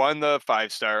 Julia won the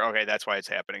 5-star. Okay, that's why it's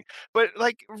happening. But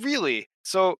like really,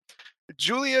 so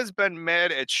Julia's been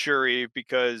mad at Shuri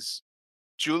because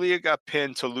Julia got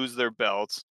pinned to lose their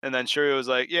belts, and then Shuri was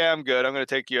like, "Yeah, I'm good. I'm gonna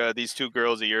take these two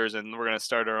girls of yours, and we're gonna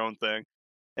start our own thing."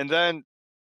 And then,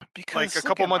 like a because look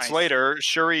couple at months later,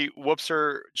 Shuri whoops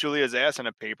her Julia's ass in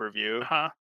a pay per view, huh.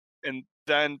 and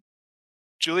then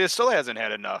Julia still hasn't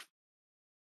had enough.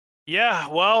 Yeah,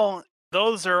 well,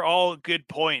 those are all good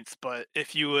points, but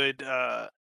if you would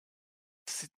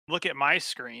look at my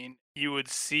screen, you would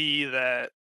see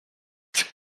that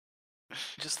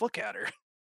just look at her.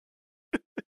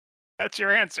 That's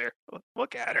your answer.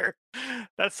 Look at her.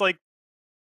 That's like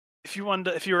if you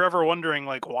were ever wondering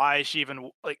like why she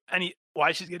even like any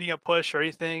why she's getting a push or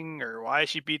anything or why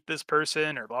she beat this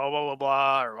person or blah blah blah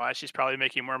blah or why she's probably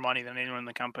making more money than anyone in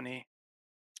the company.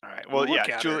 All right. Well, yeah, Look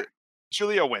at her.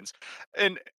 Julia wins,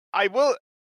 and I will.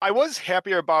 I was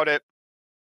happier about it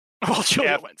Well,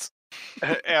 Julia af- wins.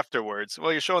 afterwards.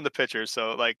 Well, you're showing the pictures,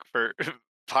 so like for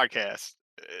podcast,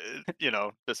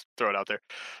 just throw it out there.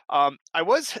 I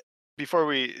was before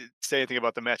we say anything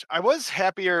about the match. I was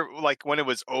happier like when it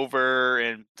was over,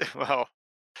 and well,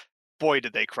 boy,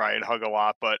 did they cry and hug a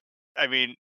lot. But I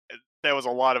mean, that was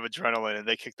a lot of adrenaline, and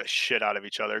they kicked the shit out of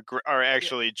each other. Or Yeah.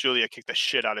 actually, Julia kicked the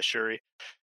shit out of Shuri.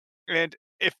 And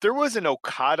if there was an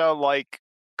Okada like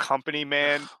company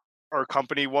man or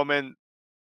company woman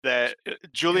that It'd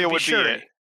Julia be would be it. Shuri.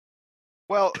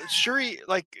 Well, Shuri,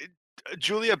 like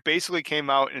Julia basically came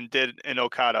out and did an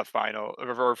Okada final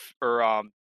or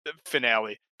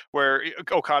finale where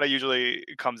Okada usually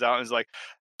comes out and is like,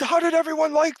 "How did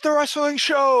everyone like the wrestling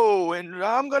show? And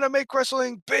I'm gonna make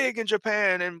wrestling big in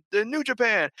Japan and the New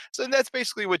Japan." So that's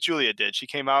basically what Julia did. She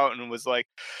came out and was like,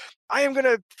 "I am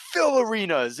gonna fill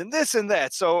arenas and this and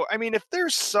that." So I mean, if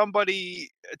there's somebody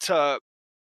to,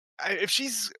 if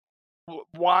she's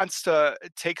wants to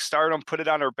take Stardom, put it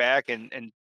on her back, and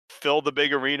fill the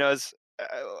big arenas.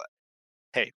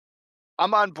 Hey,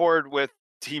 I'm on board with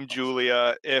Team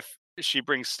Julia if she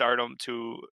brings Stardom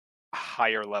to a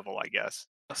higher level, I guess.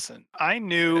 Listen, I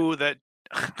knew that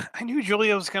I knew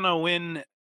Julia was gonna win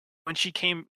when she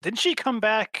came. Didn't she come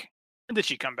back? When did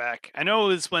she come back? I know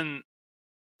it was when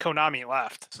Konami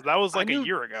left, so that was I like a knew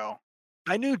year ago.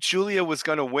 I knew Julia was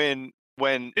gonna win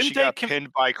when Didn't she they? got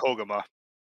pinned by Koguma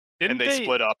and Didn't they they?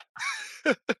 split up.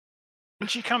 Didn't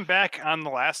she come back on the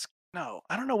last? No,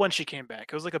 I don't know when she came back.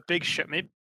 It was like a big shit. Maybe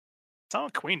it's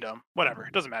not Queendom. Whatever,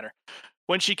 it doesn't matter.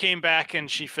 When she came back and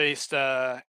she faced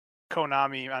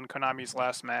Konami on Konami's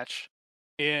last match,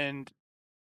 and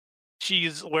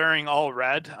she's wearing all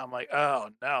red. I'm like, oh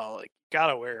no, like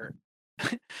gotta wear.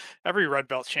 Every red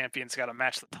belt champion's got to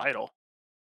match the title.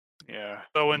 Yeah.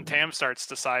 So when Tam starts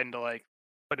deciding to like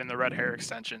put in the red hair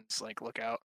extensions, like look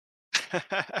out.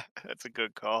 That's a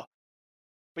good call.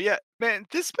 But yeah, man,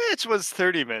 this match was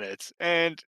 30 minutes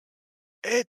and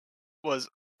it was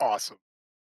awesome.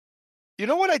 You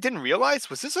know what I didn't realize?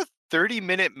 Was this a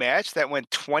 30-minute match that went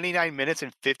 29 minutes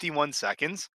and 51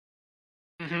 seconds?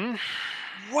 Hmm.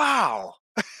 Wow.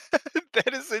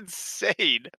 That is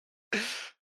insane.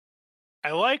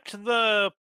 I liked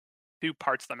the two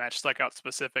parts of the match stuck out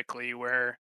specifically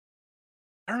where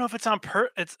I don't know if it's on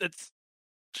it's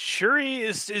Shuri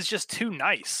is just too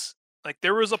nice. Like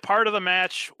there was a part of the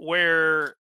match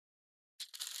where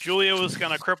Julia was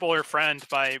gonna cripple her friend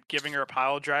by giving her a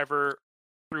pile driver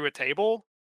through a table,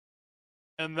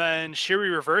 and then Shuri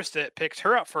reversed it, picked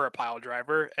her up for a pile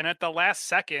driver, and at the last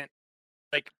second,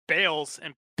 like bails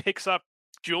and picks up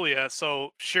Julia.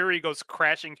 So Shuri goes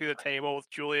crashing through the table with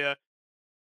Julia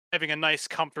having a nice,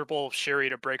 comfortable Shuri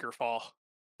to break her fall.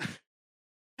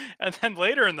 And then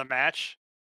later in the match,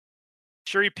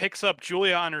 Shuri picks up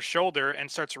Julia on her shoulder and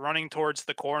starts running towards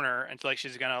the corner until like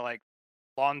she's gonna like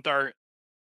lawn dart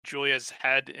Julia's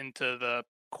head into the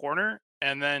corner,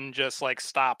 and then just like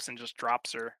stops and just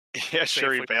drops her Yeah, Shuri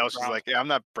safely to the bails. She's ground. like, "Yeah, I'm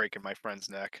not breaking my friend's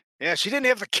neck." Yeah, she didn't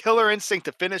have the killer instinct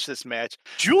to finish this match.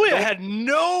 Julia Don't had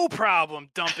no problem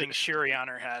dumping Shuri on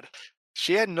her head.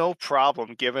 She had no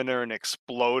problem giving her an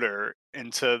exploder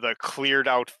into the cleared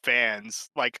out fans,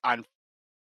 like on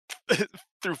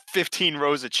through 15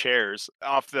 rows of chairs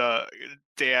off the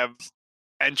damn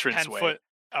 10 entranceway. foot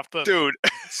off the Dude,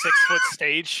 6 foot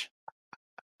stage.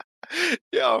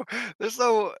 yo, there's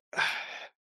no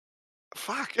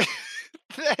fuck.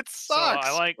 That So I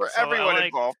sucks like for so I everyone like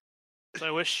involved. so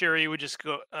I wish Shuri would just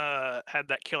go had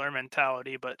that killer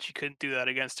mentality, but she couldn't do that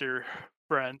against her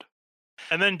friend.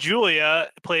 And then Julia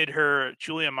played her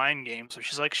Julia mind game. So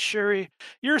she's like, Shuri,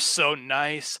 you're so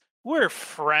nice. We're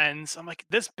friends. I'm like,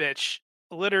 this bitch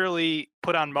literally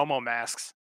put on Momo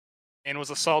masks and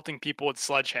was assaulting people with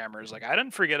sledgehammers. Like, I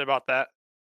didn't forget about that.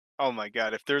 Oh my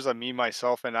god, if there's a me,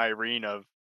 myself, and Irene of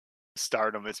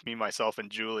Stardom, it's me, myself, and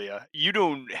Julia.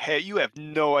 You have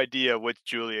no idea which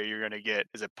Julia you're gonna get.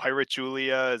 Is it Pirate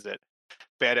Julia? Is it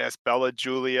Badass Bella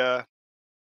Julia?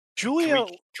 Can we Julia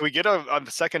can we get a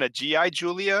second of GI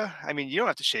Julia? I mean, you don't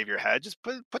have to shave your head. Just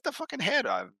put the fucking head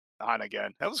on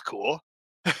again. That was cool.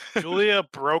 Julia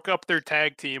broke up their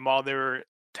tag team while they were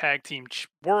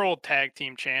world tag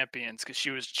team champions because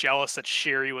she was jealous that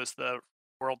Shuri was the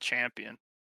world champion.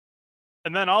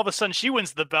 And then all of a sudden she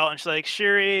wins the belt and she's like,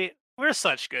 Shuri, we're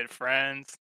such good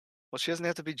friends. Well, she doesn't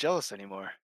have to be jealous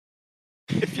anymore.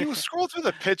 If you scroll through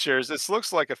the pictures, this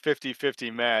looks like a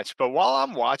 50-50 match, but while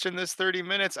I'm watching this 30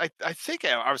 minutes, I think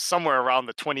I was somewhere around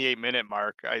the 28-minute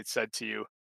mark. I said to you,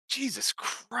 Jesus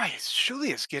Christ,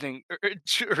 Shuli is getting,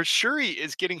 or Shuri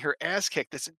is getting her ass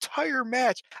kicked this entire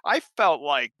match. I felt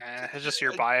like It's just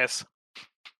your bias.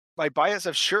 my bias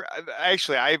of Shuri.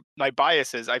 Actually, my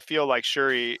bias is I feel like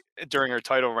Shuri during her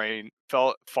title reign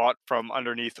fought from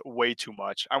underneath way too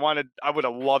much. I would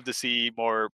have loved to see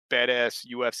more badass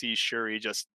UFC Shuri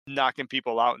just knocking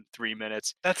people out in 3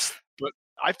 minutes. That's But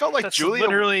I felt like that's Julia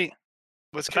literally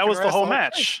was that kicking was her the ass whole the whole time.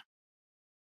 match.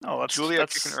 No, Julia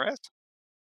kicking her ass.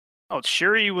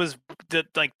 Shuri was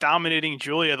like dominating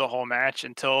Julia the whole match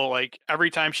until like every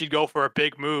time she'd go for a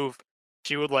big move,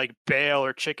 she would like bail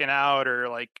or chicken out or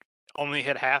like only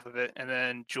hit half of it, and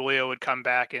then Julia would come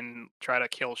back and try to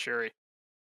kill Shuri.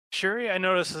 Shuri, I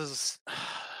notice is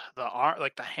the arm,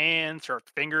 like the hands, her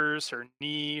fingers, her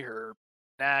knee, her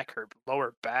neck, her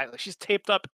lower back. Like she's taped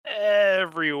up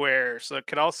everywhere. So it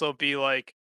could also be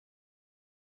like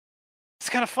it's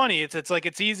kind of funny. It's like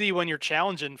it's easy when you're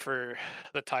challenging for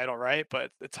the title, right? But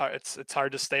it's hard. It's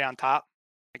hard to stay on top.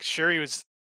 Like Shuri was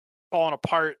falling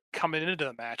apart coming into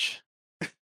the match.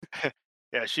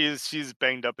 Yeah, she's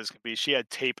banged up as can be. She had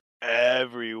tape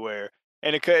everywhere.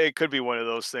 And it could be one of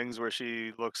those things where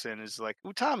she looks in and is like,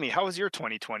 "Ooh, Tommy, how was your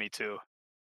 2022?"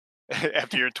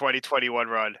 After your 2021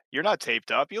 run. You're not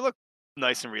taped up. You look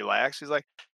nice and relaxed. He's like,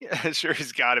 yeah, sure.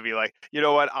 He's got to be like, you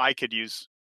know what? I could use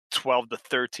 12 to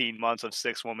 13 months of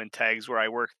 6 woman tags where I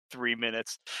work 3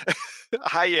 minutes.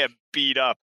 I am beat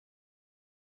up.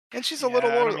 And she's a little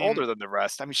Yeah, I mean, older than the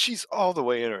rest. I mean, she's all the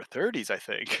way in her 30s, I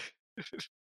think.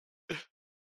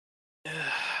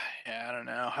 yeah, I don't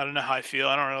know. I don't know how I feel.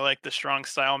 I don't really like the strong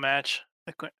style match.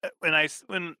 Like when I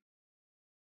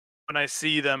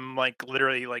see them like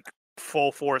literally like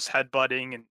full force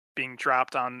headbutting and being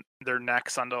dropped on their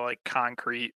necks onto like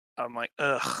concrete, I'm like,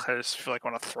 ugh, I just feel like I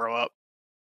want to throw up.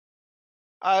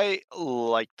 I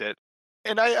liked it.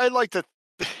 And I like to.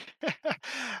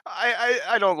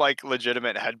 I don't like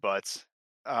legitimate headbutts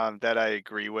that I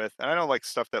agree with. And I don't like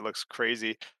stuff that looks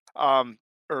crazy um,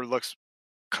 or looks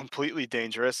completely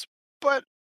dangerous. But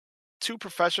two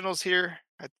professionals here,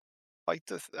 I like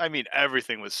to. I mean,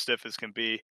 everything was stiff as can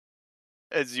be,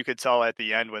 as you could tell at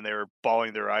the end when they were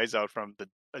bawling their eyes out from the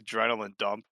adrenaline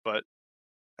dump. But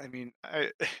I mean,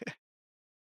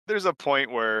 there's a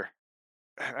point where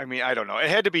I mean, I don't know. It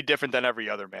had to be different than every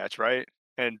other match, right?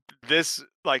 And this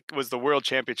like was the world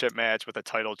championship match with a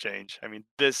title change. I mean,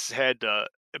 this had to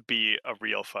be a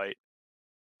real fight.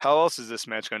 How else is this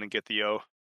match going to get the O?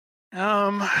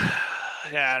 Um,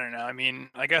 yeah, I don't know. I mean,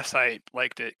 I guess I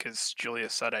liked it because Julia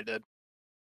said I did.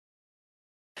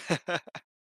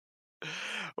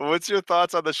 What's your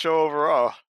thoughts on the show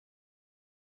overall?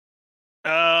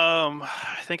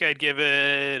 I think I'd give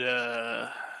it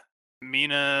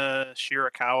Mina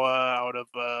Shirakawa out of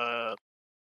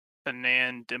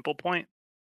Nan Dimple Point.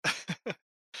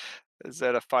 Is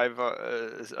that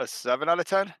a 7 out of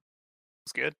 10?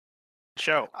 It's good.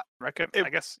 show. Uh, it I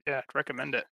guess, yeah,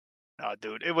 recommend it. oh,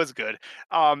 dude, it was good.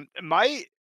 My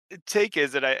take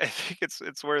is that I think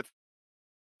it's worth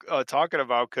talking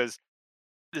about because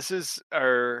this is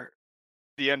our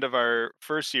the end of our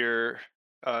first year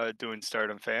doing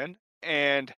Stardom Fan,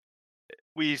 and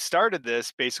we started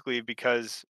this basically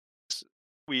because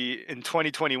we in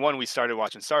 2021 we started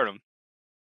watching Stardom,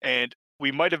 and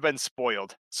we might have been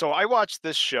spoiled. So I watched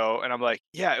this show, and I'm like,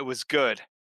 yeah, it was good.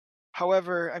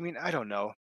 However, I mean, I don't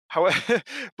know. However,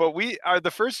 but we are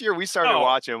the first year we started Oh,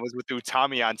 watching was with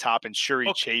Utami on top and Shuri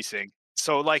ok chasing.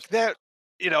 So like that,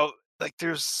 you know, like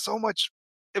there's so much.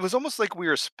 It was almost like we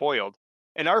were spoiled.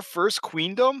 In our first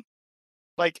Queendom,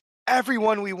 like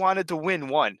everyone we wanted to win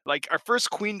won. Like our first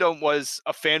Queendom was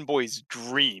a fanboy's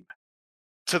dream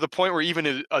to the point where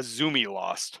even Azumi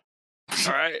lost.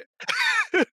 All right. I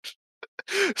don't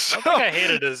think So I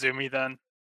hated Azumi then.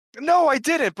 no, I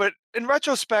didn't. But in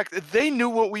retrospect, they knew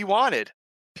what we wanted.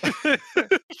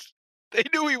 They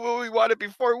knew what we wanted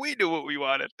before we knew what we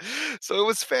wanted. So it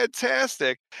was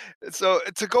fantastic. So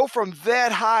to go from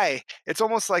that high, it's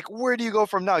almost like where do you go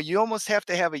from now? You almost have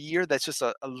to have a year that's just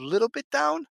a little bit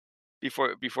down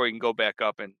before you can go back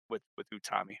up and with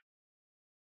Utami.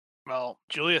 Well,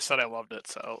 Julia said I loved it,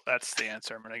 so that's the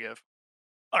answer I'm gonna give.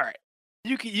 Alright.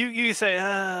 You say,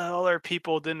 other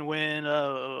people didn't win,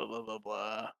 blah, blah, blah,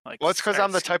 blah." Like, Well, it's because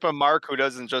I'm the starts type of Mark who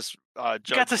doesn't just you got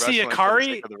judge to see wrestling for the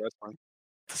sake Akari of the wrestling.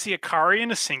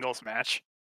 in a singles match.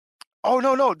 Oh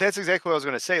no, no, that's exactly what I was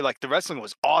gonna say. Like the wrestling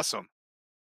was awesome,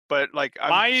 but like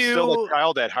I'm still a Mayu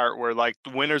child at heart, where like the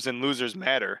winners and losers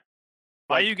matter.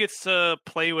 Like Mayu gets to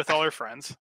play with all her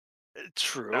friends. That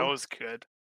true. was good.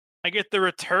 I get the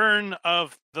return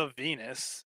of the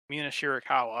Venus, Mina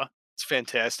Shirakawa. It's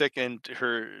fantastic, and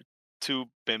her 2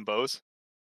 bimbos,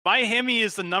 My Hemi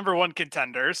is the number 1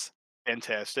 contenders.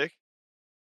 fantastic.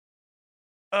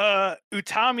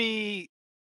 Utami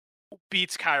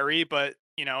beats Kyrie, but,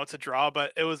 it's a draw,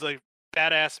 but it was a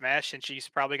badass match, and she's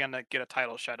probably gonna get a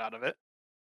title shot out of it,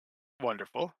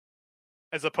 Wonderful.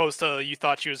 as opposed to you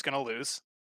thought she was gonna lose.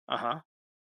 Uh-huh.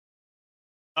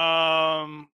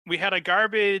 We had a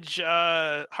garbage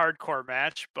hardcore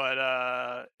match,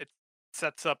 but it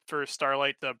sets up for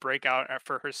Starlight to break out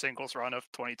for her singles run of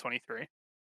 2023.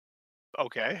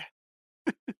 Okay.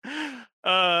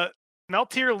 uh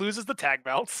Meltier loses the tag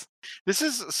belts. This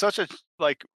is such a,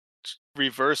 like,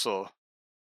 reversal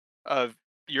of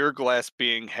your glass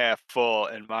being half full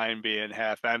and mine being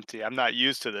half empty. I'm not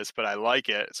used to this, but I like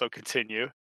it, so continue.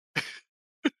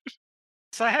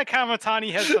 Saya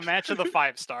Kamatani has the match of the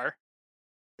 5-star.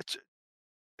 Ch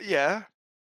Yeah,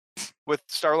 with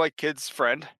Starlight Kid's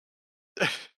friend.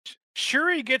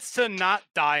 Shuri gets to not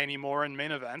die anymore in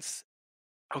main events.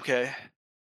 Okay.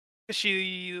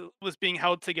 She was being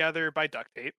held together by duct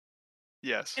tape.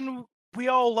 Yes. And we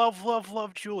all love, love,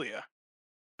 love Julia.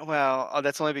 Well,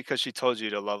 that's only because she told you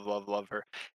to love, love, love her.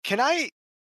 Can I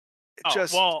Oh,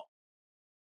 just well,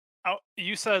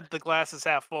 you said the glass is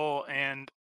half full, and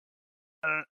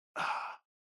uh, I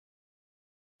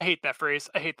hate that phrase.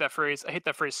 I hate that phrase. I hate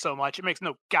that phrase so much. It makes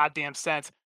no goddamn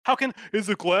sense. How can is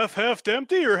the glass half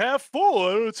empty or half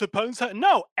full? It depends.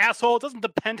 No, asshole. It doesn't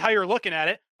depend how you're looking at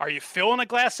it. Are you filling a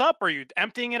glass up or are you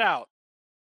emptying it out?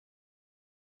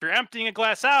 If you're emptying a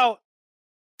glass out,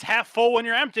 it's half full when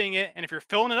you're emptying it, and if you're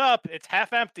filling it up, it's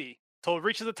half empty until it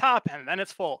reaches the top, and then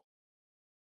it's full.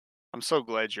 I'm so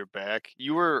glad you're back.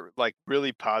 You were like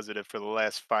really positive for the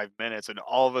last 5 minutes, and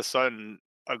all of a sudden,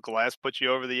 a glass put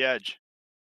you over the edge.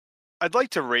 I'd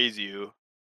like to raise you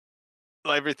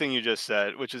everything you just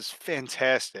said, which is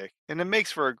fantastic, and it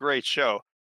makes for a great show.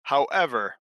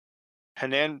 However,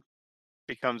 Hanan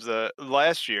becomes the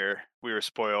last year we were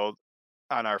spoiled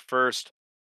on our first,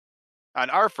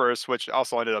 which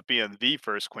also ended up being the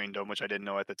first Queendom, which I didn't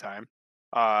know at the time.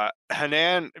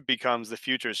 Hanan becomes the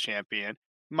futures champion.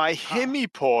 My Huh.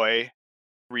 Himipoi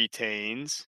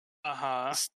retains. Uh huh.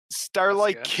 That's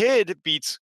Starlight good. Kid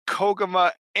beats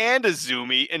Kogama and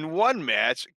Azumi in one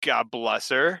match. God bless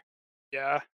her.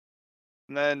 Yeah.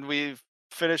 And then we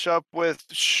finish up with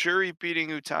Shuri beating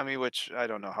Utami, which I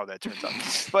don't know how that turns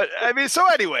out. But I mean, so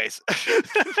anyways,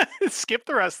 Skip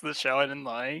the rest of the show. I didn't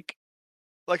like.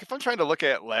 like if I'm trying to look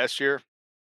at last year,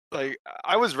 like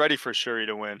I was ready for Shuri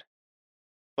to win.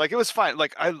 Like it was fine.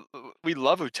 Like we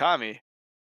love Utami,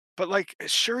 but like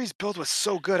Shuri's build was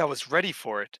so good, I was ready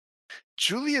for it.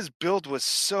 Julia's build was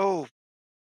so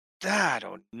I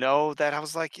don't know that I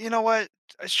was like, you know what?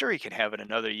 Shuri can have it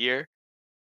another year.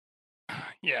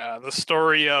 Yeah, the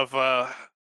story of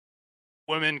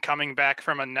women coming back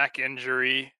from a neck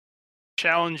injury,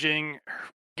 challenging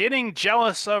getting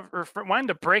jealous of her, wanting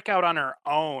to break out on her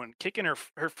own, kicking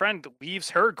her friend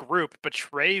leaves her group,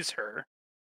 betrays her,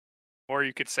 or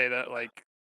you could say that like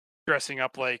dressing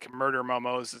up like murder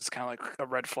momos is kind of like a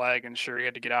red flag, and sure, he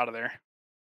had to get out of there.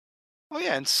 Oh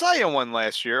yeah, and Saya won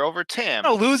last year over Tam.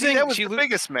 No, See, that losing was the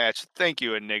biggest match. Thank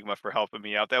you, Enigma, for helping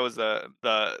me out. That was the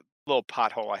little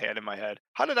pothole I had in my head.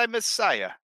 How did I miss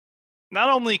Saya? not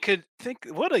only could think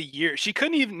what a year she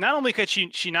couldn't even not only could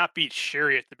she not beat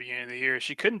Shuri at the beginning of the year,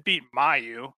 she couldn't beat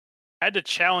Mayu, had to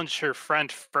challenge her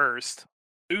friend first,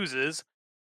 loses,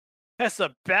 has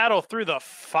to battle through the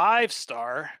 5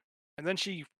 star, and then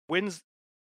she wins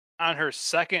on her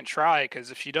second try,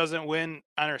 because if she doesn't win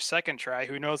on her second try,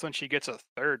 who knows when she gets a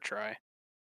third try.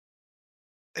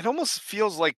 It almost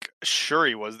feels like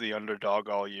Shuri was the underdog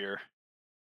all year.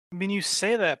 I mean, you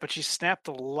say that, but she snapped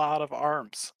a lot of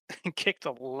arms and kicked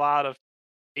a lot of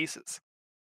aces.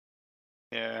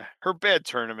 Yeah, her bad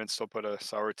tournament still put a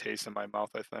sour taste in my mouth,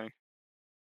 I think.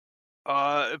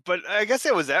 But I guess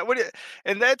it was that.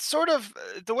 And that's sort of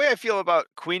the way I feel about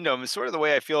Queendom is sort of the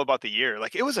way I feel about the year.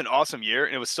 Like it was an awesome year,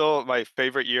 and it was still my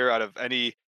favorite year out of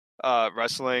any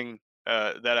wrestling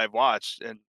that I've watched.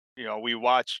 And we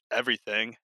watch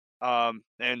everything. And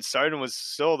Stardom was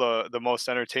still the most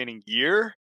entertaining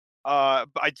year. But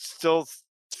I still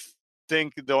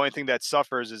think the only thing that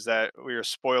suffers is that we were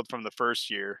spoiled from the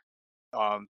first year.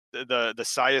 The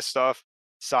Saya stuff,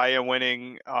 Saya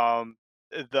winning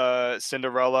the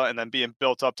Cinderella and then being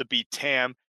built up to beat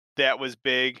Tam, that was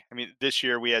big. I mean, this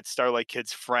year we had Starlight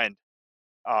Kid's friend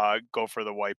go for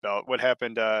the white belt. What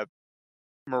happened to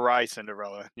Mirai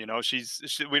Cinderella? We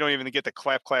don't even get the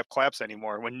clap clap claps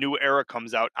anymore. When New Era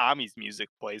comes out, Ami's music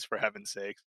plays, for heaven's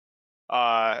sakes.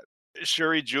 Uh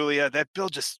Shuri Julia, that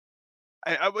build just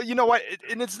well, you know what?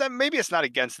 And it's them. Maybe it's not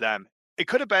against them. It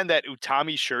could have been that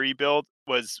Utami Shuri build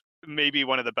was maybe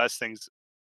one of the best things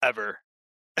ever.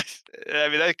 I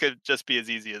mean, that could just be as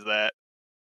easy as that.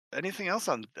 Anything else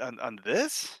on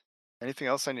this? Anything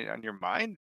else on your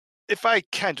mind? If I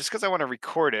can, just because I want to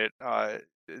record it,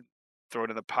 throw it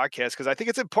in the podcast because I think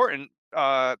it's important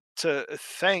to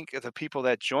thank the people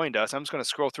that joined us. I'm just going to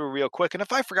scroll through real quick, and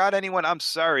if I forgot anyone, I'm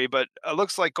sorry. But it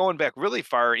looks like going back really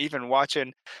far, even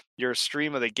watching your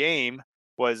stream of the game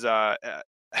was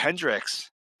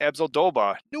Hendrix,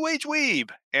 Abzaldoba, New Age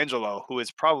Weeb, Angelo, who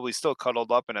is probably still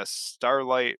cuddled up in a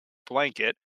starlight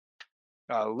blanket,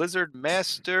 Lizard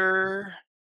Master.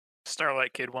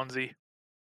 Starlight Kid onesie.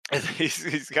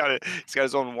 He's got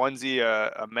his own onesie,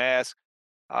 a mask.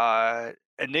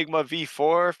 Enigma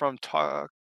V4 from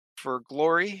Talk for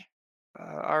Glory.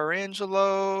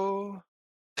 Arangelo.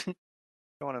 Don't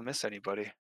want to miss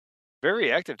anybody. Very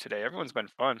active today. Everyone's been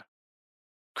fun.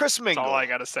 Chris That's all Mingle. I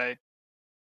gotta say.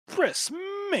 Chris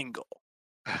Mingle.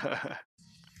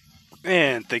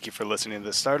 And thank you for listening to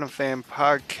the Stardom Fan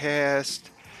Podcast.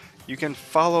 You can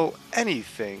follow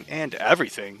anything and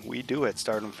everything we do at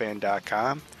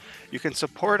StardomFan.com. You can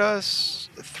support us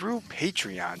through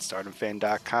Patreon,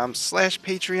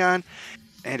 StardomFan.com/Patreon.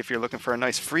 And if you're looking for a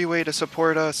nice free way to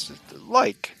support us,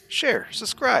 like, share,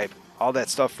 subscribe. All that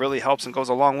stuff really helps and goes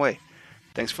a long way.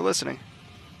 Thanks for listening.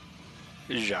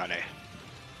 Jane.